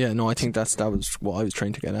 No, I think that was what I was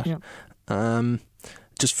trying to get at. Yeah.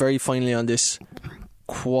 Just very finally on this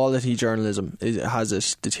quality journalism? Has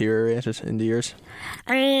it deteriorated in the years?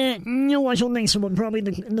 No, I don't think so, but probably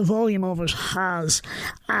the volume of it has.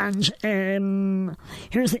 And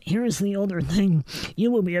here's the other thing.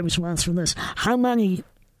 You will be able to answer this. How many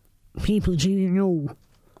people do you know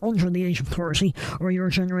under the age of 30 or your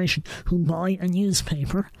generation who buy a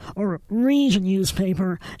newspaper or read a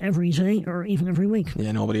newspaper every day or even every week?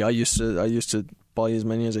 Yeah, nobody. I used to buy as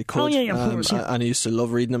many as I could. Oh, yeah, of course, yeah. And I used to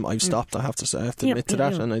love reading them. I've stopped, I have to admit to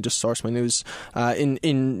that, and I just source my news in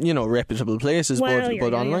reputable places,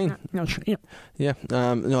 but online. No, true, yeah.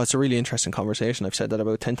 No, it's a really interesting conversation. I've said that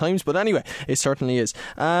about 10 times, but anyway, it certainly is.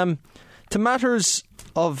 To matters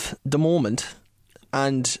of the moment,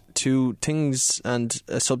 and to things and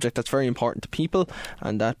a subject that's very important to people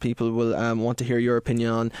and that people will want to hear your opinion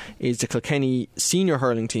on, is the Kilkenny senior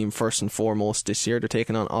hurling team first and foremost this year. They're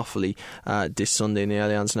taking on Offaly this Sunday in the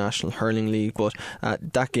Allianz National Hurling League, but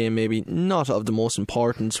that game maybe not of the most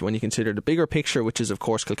importance when you consider the bigger picture, which is of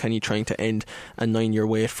course Kilkenny trying to end a 9-year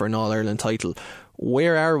wait for an All-Ireland title.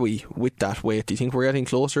 Where are we with that wait? Do you think we're getting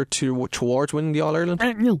closer towards winning the All-Ireland?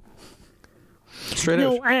 No. Straight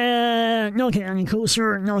out? Not getting any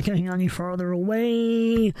closer, not getting any further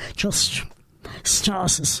away, just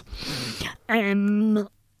stasis. I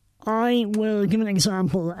will give an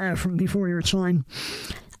example from before your time.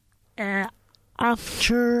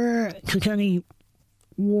 After Kilkenny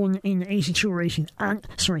won in 82 and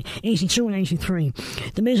 83.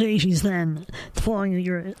 The mid-80s then, the following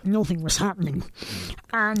year, nothing was happening.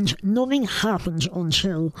 And nothing happened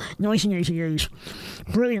until 1988.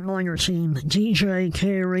 Brilliant minor team. DJ,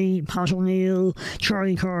 Carey, Pat O'Neill,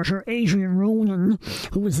 Charlie Carter, Adrian Ronan,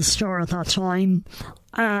 who was the star at that time.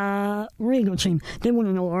 Really good team. They won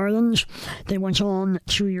in All-Ireland. They went on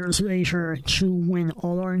 2 years later to win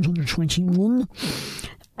All-Ireland under 21.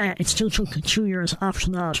 It still took 2 years after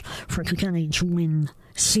that for Kilkenny to win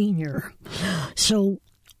senior. So,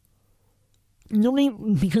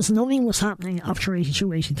 because nothing was happening after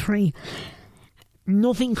 82-83,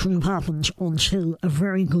 nothing could have happened until a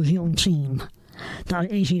very good young team,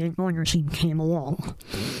 that 88 minor team, came along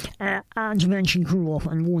and eventually grew up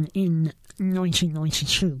and won in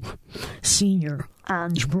 1992 senior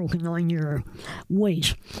and broke a 9-year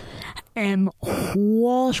wait.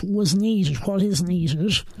 What was needed, what is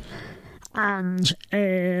needed, and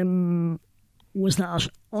was that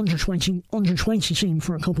under 20 team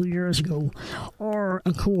for a couple of years ago, or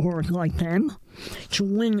a cohort like them, to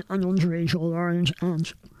win an underage All-Ireland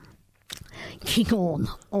and kick on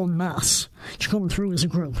en masse to come through as a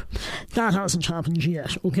group. That hasn't happened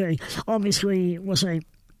yet. Okay, obviously,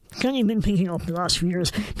 Kenny been picking up the last few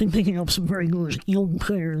years, been picking up some very good young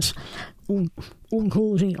players.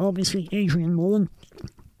 Cody, obviously, Adrian Mullen.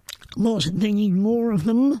 But they need more of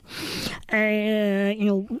them.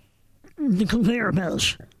 The conveyor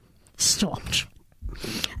belt stopped.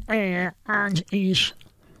 And it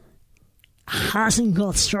hasn't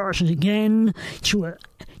got started again to a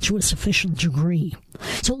sufficient degree.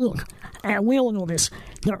 So look, we all know this.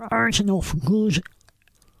 There aren't enough good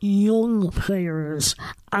young players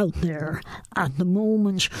out there at the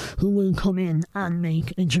moment who will come in and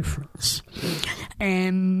make a difference.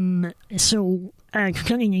 So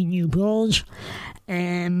Kilkenny need new blood,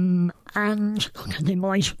 and they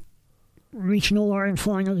might reach an All-Ireland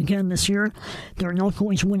final again this year. They're not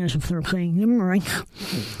going to win it if they're playing Limerick.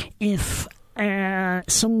 If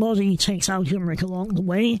somebody takes out Limerick along the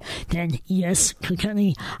way, then yes,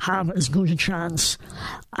 Kilkenny have as good a chance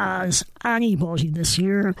as anybody this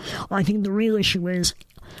year. I think the real issue is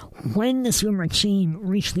when this Limerick team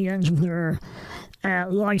reach the end of their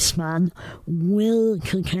lifespan, will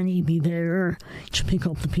Kilkenny be there to pick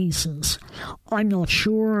up the pieces? I'm not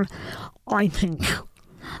sure. I think,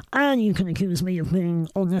 and you can accuse me of being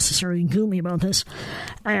unnecessarily gloomy about this,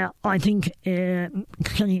 I think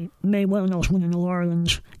Kilkenny may well not win an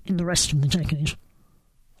All-Ireland in the rest of the decade.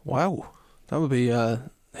 Wow, that would be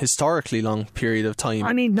a historically long period of time.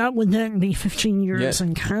 I mean, that would then be 15 years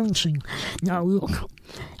and counting. Now look,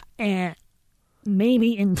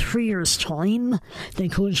 maybe in 3 years' time they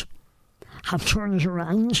could have turned it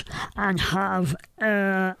around and have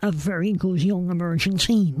a very good young emerging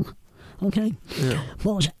team. Okay? Yeah.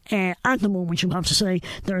 But at the moment, you have to say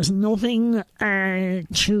there's nothing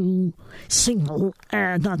to signal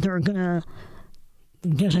that they're going to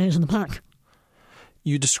get ahead in the pack.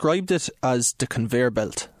 You described it as the conveyor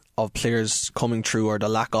belt of players coming through, or the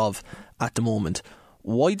lack of, at the moment.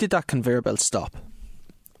 Why did that conveyor belt stop?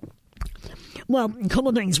 Well, a couple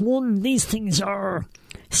of things. One, these things are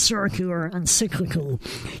circular and cyclical.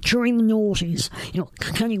 During the noughties,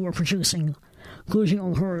 Kilkenny were producing good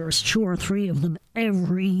young hurlers, 2 or 3 of them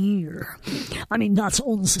every year. I mean, that's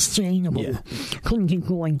unsustainable. Yeah. Couldn't keep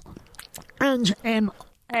going. And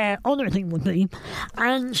other thing would be,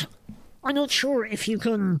 and I'm not sure if you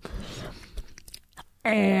can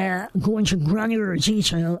go into granular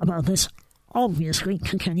detail about this. Obviously,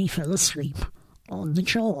 Kilkenny fell asleep on the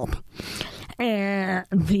job.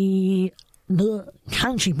 The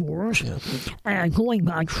county board, going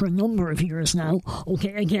back for a number of years now,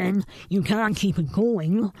 okay, again, you can't keep it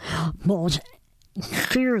going, but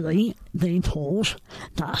clearly they thought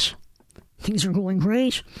that things are going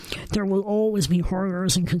great. There will always be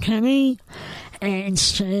hurlers in Kilkenny.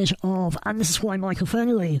 Instead of, and this is why Michael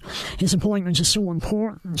Fennelly, his appointment is so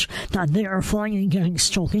important, that they are finally getting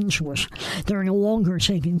stuck into it. They're no longer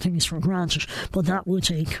taking things for granted, but that will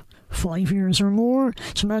take 5 years or more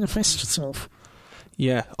to manifest itself.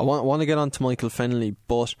 Yeah, I want to get on to Michael Fennelly,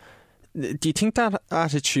 but do you think that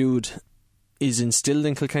attitude is instilled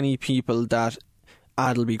in Kilkenny people that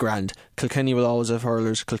it'll be grand, Kilkenny will always have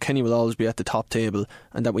hurlers, Kilkenny will always be at the top table,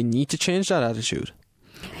 and that we need to change that attitude?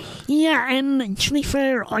 Yeah, to be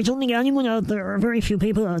fair, I don't think anyone out there, or very few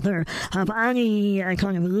people out there, have any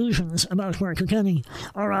kind of illusions about where Kilkenny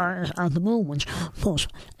are at the moment. But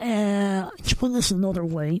to put this another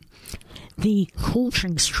way, the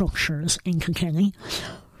coaching structures in Kilkenny,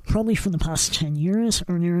 probably for the past 10 years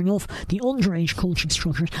or near enough, the underage coaching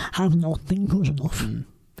structures have not been good enough.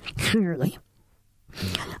 Clearly.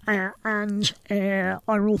 And I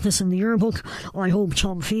wrote this in the yearbook. I hope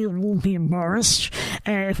Tom Phelan won't be embarrassed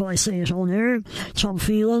if I say it on air. Tom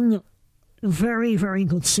Phelan, very, very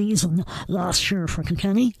good season last year for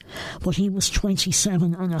Kilkenny, but he was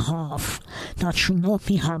 27 and a half. That should not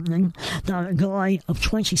be happening. That a guy of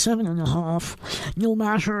 27 and a half, no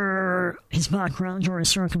matter his background or his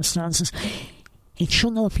circumstances, it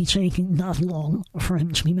should not be taking that long for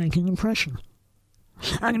him to be making an impression.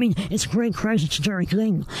 And I mean, it's great credit to Derek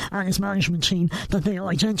Lyng and his management team that they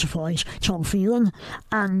identified Tom Phelan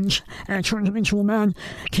and turned him into a man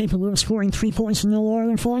capable of scoring 3 points in the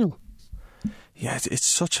All-Ireland final. Yeah, it's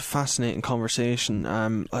such a fascinating conversation.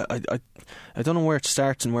 I don't know where it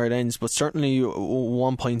starts and where it ends, but certainly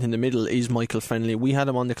one point in the middle is Michael Fennelly. We had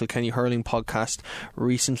him on the Kilkenny Hurling podcast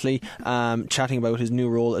recently, chatting about his new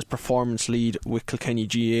role as performance lead with Kilkenny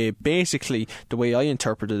GA. Basically, the way I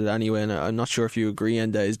interpreted it anyway, and I'm not sure if you agree,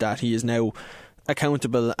 Enda, is that he is now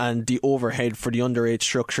accountable and the overhead for the underage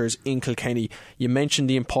structures in Kilkenny. You mentioned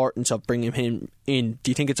the importance of bringing him in. Do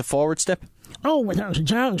you think it's a forward step? Oh, without a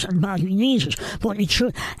doubt, and badly needed. But it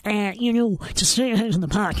should, to stay ahead of the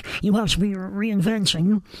pack, you have to be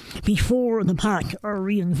reinventing before the pack are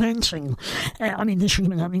reinventing. This should have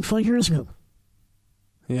been happening 5 years ago.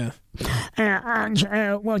 Yeah.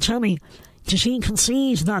 Well, tell me, did he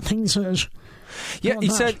concede that things had... Yeah,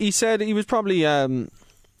 he said he was probably...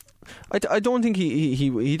 I don't think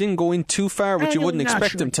he didn't go in too far, which you wouldn't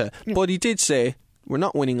expect him to. Yeah. But he did say, we're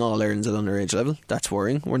not winning all Irelands at underage level. That's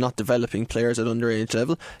worrying. We're not developing players at underage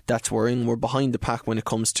level. That's worrying. We're behind the pack when it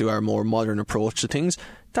comes to our more modern approach to things.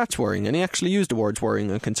 That's worrying. And he actually used the words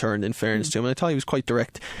worrying and concerned in fairness to him. And I thought he was quite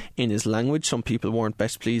direct in his language. Some people weren't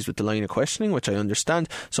best pleased with the line of questioning, which I understand.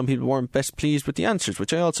 Some people weren't best pleased with the answers,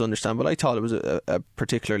 which I also understand. But I thought it was a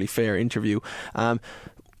particularly fair interview.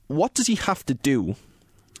 What does he have to do?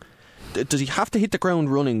 Does he have to hit the ground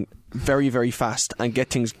running very, very fast and get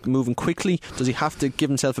things moving quickly? Does he have to give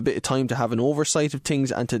himself a bit of time to have an oversight of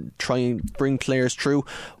things and to try and bring players through?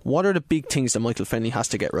 What are the big things that Michael Fennelly has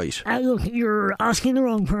to get right? Look, you're asking the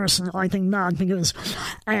wrong person, I think, Matt, because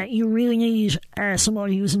you really need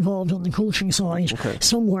somebody who's involved on the coaching side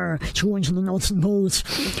somewhere to go into the nuts and bolts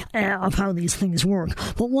of how these things work.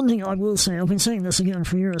 But one thing I will say, I've been saying this again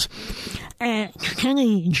for years,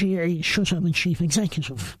 Kilkenny GA should have a chief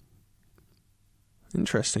executive.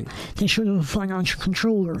 Interesting. They should have a financial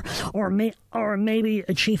controller, or maybe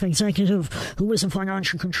a chief executive who is a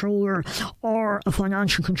financial controller, or a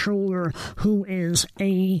financial controller who is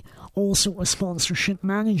also a sponsorship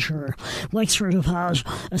manager. Wexford have had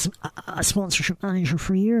a sponsorship manager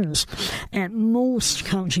for years. Most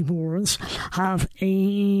county boards have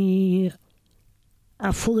a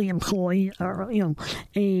fully employed, or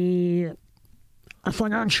a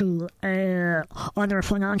financial, either a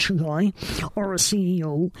financial guy or a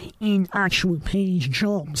CEO in actual paid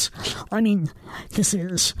jobs. I mean, this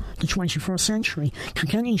is the 21st century.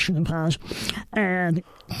 Kilkenny should have had, the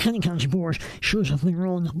Kilkenny County Board should have been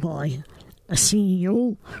run by a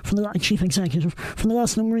CEO, a chief executive, for the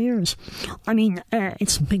last number of years. I mean,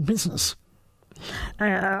 it's big business.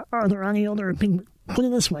 Are there any other big... Put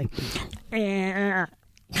it this way.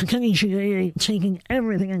 Kilkenny GAA, taking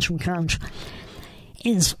everything into account,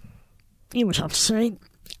 is you would have to say.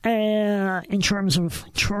 In terms of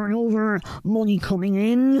turnover, money coming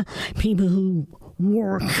in, people who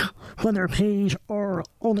work, whether paid or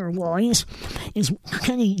otherwise, is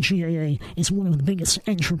Kilkenny GAA is one of the biggest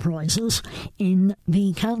enterprises in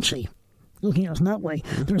the county. Looking at it that way,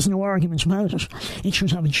 there's no argument about it. It should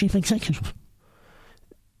have a chief executive.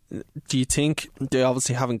 Do you think they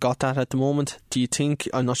obviously haven't got that at the moment? Do you think,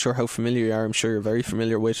 I'm not sure how familiar you are, I'm sure you're very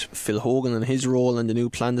familiar with Phil Hogan and his role and the new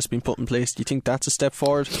plan that's been put in place. Do you think that's a step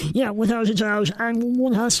forward? Yeah, without a doubt. And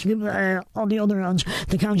one has to give, on the other hand,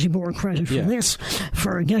 the county board credit for this,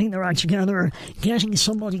 for getting their act together, getting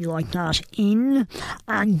somebody like that in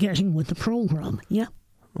and getting with the programme. Yeah.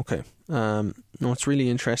 Okay. No, it's really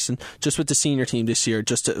interesting. Just with the senior team this year,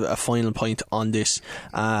 just a final point on this.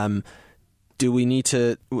 Do we need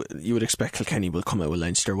to? You would expect Kilkenny will come out with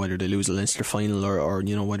Leinster, whether they lose a Leinster final or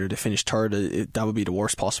you know, whether they finish third. That would be the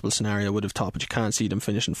worst possible scenario, I would have thought, but you can't see them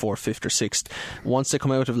finishing 4th, 5th or 6th. Once they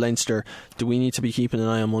come out of Leinster, do we need to be keeping an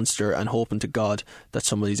eye on Munster and hoping to God that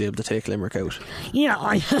somebody's able to take Limerick out? Yeah,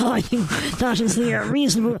 I think that is the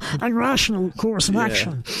reasonable and rational course of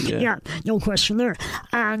action. Yeah, no question there.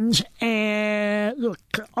 And look,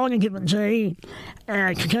 on a given day,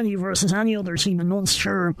 Kilkenny versus any other team in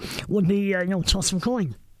Munster would be toss of a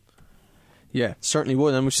coin. Yeah, certainly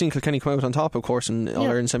would. And we've seen Kilkenny come out on top, of course, in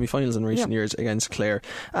All-Ireland semi-finals in recent years against Clare.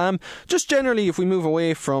 Just generally, if we move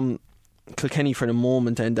away from Kilkenny for the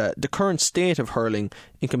moment, and the current state of hurling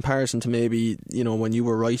in comparison to maybe, when you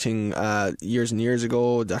were writing years and years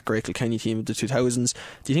ago, that great Kilkenny team of the 2000s,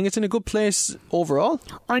 do you think it's in a good place overall?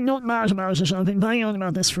 I'm not mad about it. I've been banging on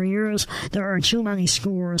about this for years. There are too many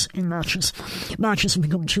scores in matches. Matches have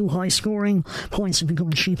become too high scoring. Points have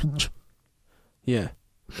become cheapened. Yeah.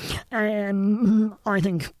 I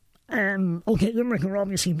think Limerick are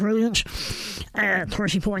obviously brilliant.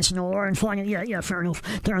 30 points in All-Ireland final. Yeah, fair enough.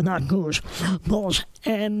 They're that good. But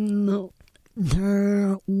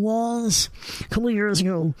there was a couple of years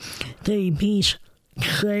ago, they beat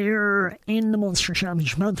Clare in the Munster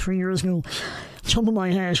Championship about 3 years ago. Top of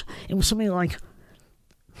my head, it was something like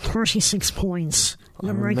 36 points.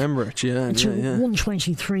 Limerick, I remember it, to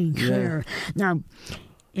 123 Clare. Now,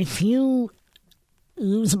 if you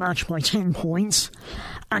lose a match by 10 points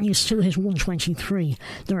and you still hit 123,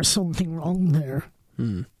 there's something wrong there.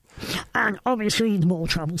 And obviously the ball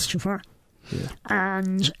travels too far.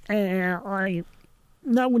 And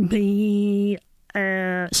that would be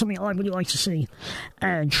something I would like to see.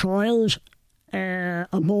 Trials a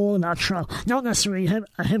ball that travels, not necessarily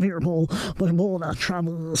a heavier ball, but a ball that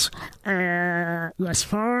travels less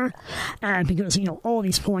far, because all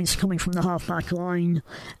these points coming from the half-back line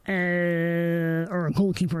or a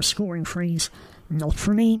goalkeeper scoring frees, not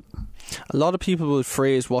for me. A lot of people would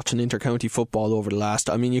phrase watching inter-county football over the last,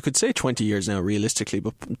 you could say 20 years now realistically,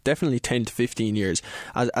 but definitely 10 to 15 years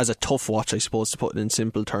as a tough watch, I suppose, to put it in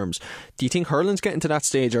simple terms. Do you think hurling's getting to that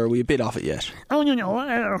stage, or are we a bit off it yet? Oh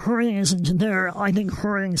no, hurling isn't there. I think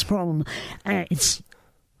hurling's problem is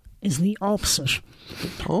the opposite.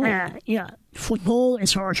 Football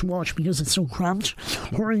is hard to watch because it's so cramped.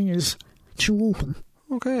 Hurling is too open.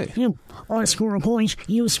 Okay. I score a point,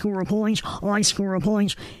 you score a point, I score a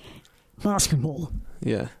point. Basketball.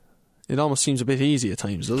 Yeah. It almost seems a bit easy at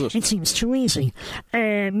times, does it? It seems too easy.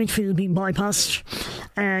 Midfield being bypassed.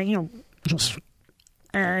 Just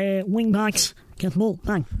wing backs, get the ball,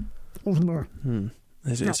 bang, over the bar.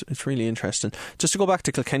 It's really interesting. Just to go back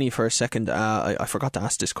to Kilkenny for a second, I forgot to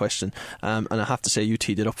ask this question, and I have to say you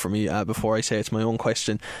teed it up for me before I say it's my own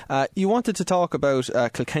question. You wanted to talk about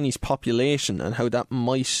Kilkenny's population and how that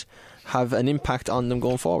might have an impact on them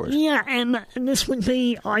going forward. Yeah, and this would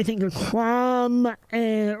be, I think, a qualm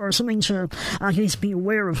or something to at least be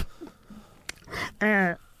aware of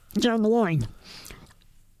down the line.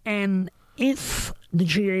 If the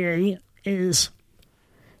GAA is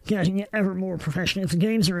getting ever more professional, if the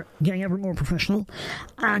games are getting ever more professional,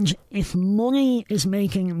 and if money is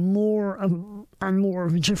making more and more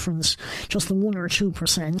of a difference, just the 1 or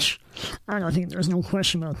 2%, and I think there's no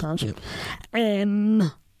question about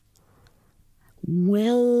that,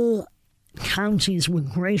 will counties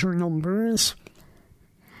with greater numbers,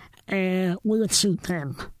 will it suit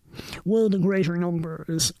them? Will the greater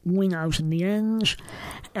numbers win out in the end?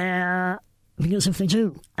 Because if they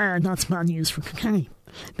do, that's bad news for Kilkenny,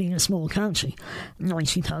 being a small county,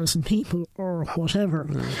 90,000 people or whatever.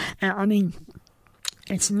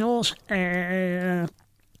 It's not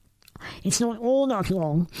all that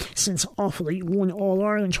long since Offaly won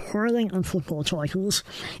All-Ireland hurling and football titles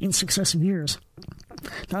in successive years.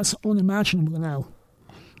 That's unimaginable now.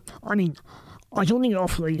 I don't think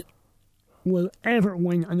Offaly will ever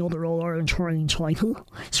win another All-Ireland hurling title,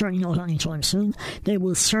 certainly not anytime soon. They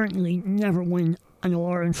will certainly never win an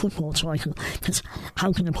All-Ireland football title, because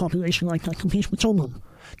how can a population like that compete with Dublin?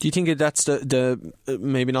 Do you think that's the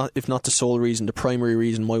maybe not, if not the sole reason, the primary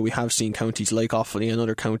reason why we have seen counties like Offaly and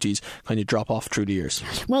other counties kind of drop off through the years?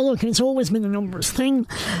 Well, look, it's always been a numbers thing,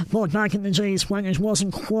 but back in the days when it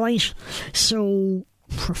wasn't quite so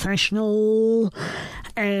professional,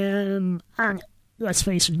 and let's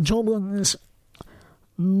face it, Dublin's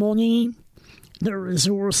money, their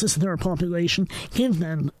resources, their population give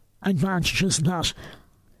them advantages that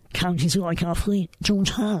counties like Offaly don't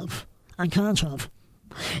have and can't have.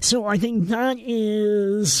 So I think that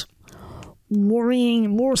is worrying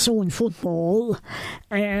more so in football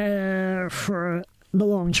for the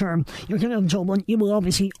long term. You're going to have Dublin. You will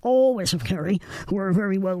obviously always have Kerry, who are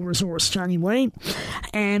very well resourced anyway.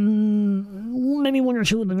 Maybe one or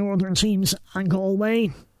two of the northern teams and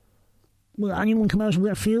Galway. Will anyone come out of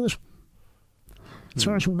left field? It's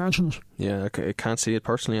hard to imagine it. Yeah, I can't see it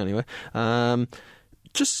personally anyway.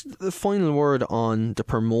 Just the final word on the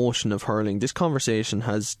promotion of hurling. This conversation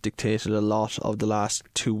has dictated a lot of the last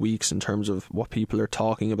 2 weeks in terms of what people are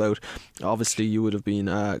talking about. Obviously, you would have been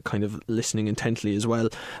kind of listening intently as well.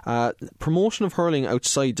 Promotion of hurling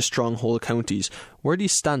outside the stronghold counties. Where do you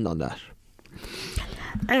stand on that?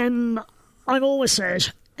 I've always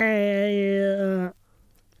said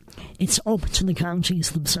it's up to the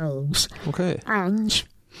counties themselves. Okay. And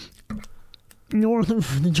north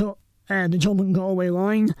of the Dublin-Galway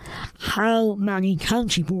line, how many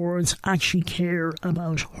county boards actually care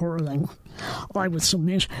about hurling? I would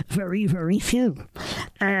submit very, very few.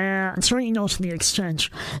 Certainly not to the extent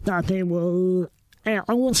that they will, I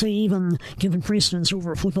won't say even given precedence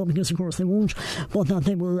over football, because of course they won't, but that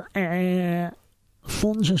they will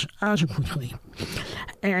fund it adequately.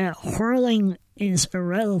 Hurling is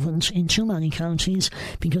irrelevant in too many counties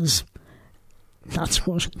because that's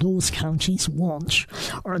what those counties want,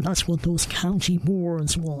 or that's what those county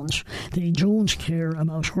boards want. They don't care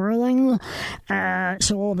about hurling.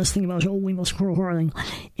 So all this thing about, we must grow hurling.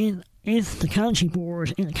 If the county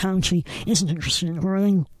board in a county isn't interested in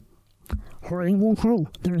hurling won't grow.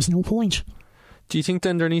 There is no point. Do you think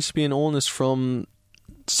then there needs to be an onus from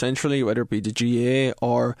centrally, whether it be the GA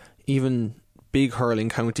or even big hurling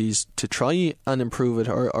counties, to try and improve it,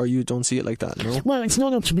 or you don't see it like that, no? Well, it's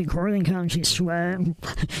not up to big hurling counties to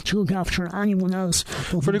look after anyone else.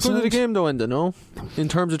 For the good of the game though, Enda, no? In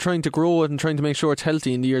terms of trying to grow it and trying to make sure it's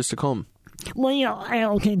healthy in the years to come. Well, yeah,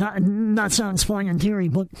 okay, that sounds fine in theory,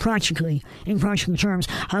 but practically, in practical terms,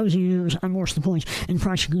 how do you do it? And more to the point, in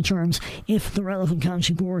practical terms, if the relevant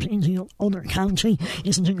county board in the other county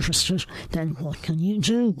isn't interested, then what can you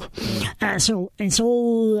do? So it's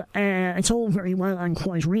all very well and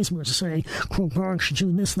quite reasonable to say Croke Park should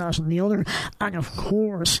do this, that, and the other, and of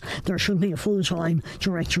course there should be a full-time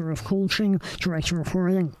director of coaching, director of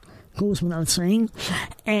hurling, goes without saying,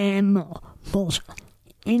 but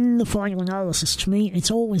in the final analysis, to me,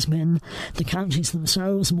 it's always been the counties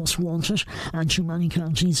themselves must want it, and too many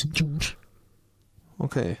counties don't.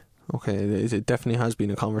 Okay, it definitely has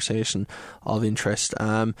been a conversation of interest.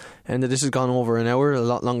 And this has gone over an hour, a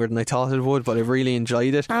lot longer than I thought it would, but I've really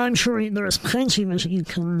enjoyed it. I'm sure there's plenty of it you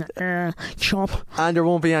can chop. And there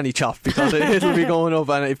won't be any chop, because it'll be going up,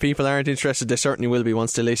 and if people aren't interested, they certainly will be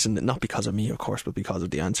once they listen, not because of me, of course, but because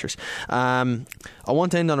of the answers. I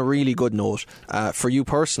want to end on a really good note for you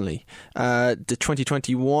personally. The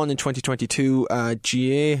 2021 and 2022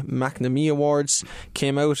 GA McNamee Awards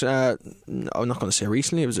came out, I'm not going to say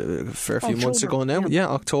recently, it was a fair few months ago now. Yeah,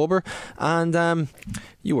 October. And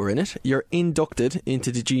you were in it. You're inducted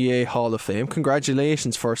into the GA Hall of Fame.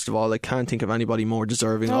 Congratulations, first of all. I can't think of anybody more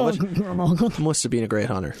deserving of it. Must have been a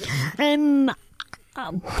great honour.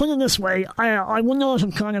 Put it this way, I would not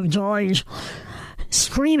have kind of died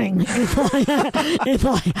screaming if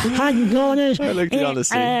I hadn't got it. I like the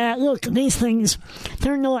honesty. Look, these things,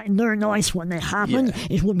 they're nice when they happen. Yeah.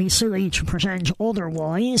 It would be silly to pretend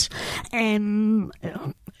otherwise.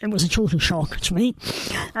 It was a total shock to me.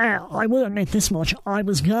 I will admit this much: I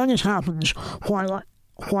was glad it happened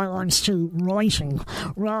while I'm still writing,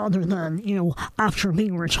 rather than, after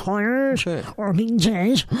being retired or being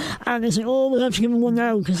dead, and they say, we'll have to give him one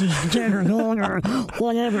now because he's dead or gone or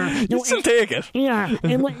whatever. You still take it. Yeah,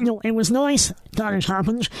 it was nice that it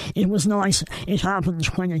happened. It was nice it happened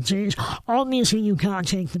when it did. Obviously, you can't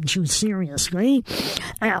take them too seriously.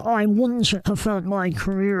 I wouldn't have felt my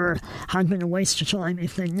career had been a waste of time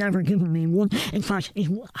if they'd never given me one. In fact,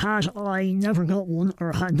 had I never got one,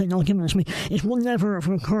 or had they not given it to me, it would never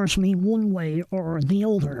have occurred to me one way or the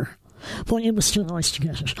other but it was still nice to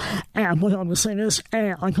get it. But I will say this,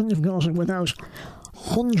 I couldn't have got it without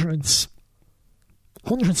hundreds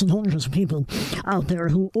and hundreds of people out there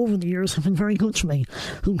who over the years have been very good to me,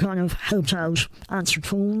 who kind of helped out, answered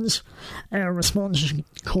phones, responded to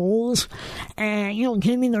calls,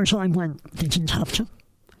 gave me their time when they didn't have to.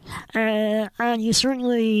 And you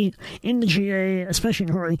certainly, in the GA, especially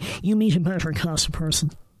in hurling, you meet a better class of person.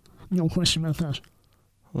 No question about that.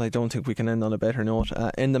 Well, I don't think we can end on a better note.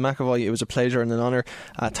 Enda McEvoy, it was a pleasure and an honour.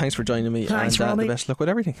 Thanks for joining me. Thanks, and Robbie. The best luck with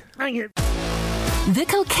everything. Thank you. The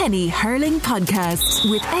Kilkenny Hurling Podcast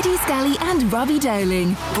with Eddie Scally and Robbie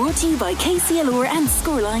Dowling. Brought to you by KCLR and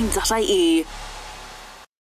Scoreline.ie.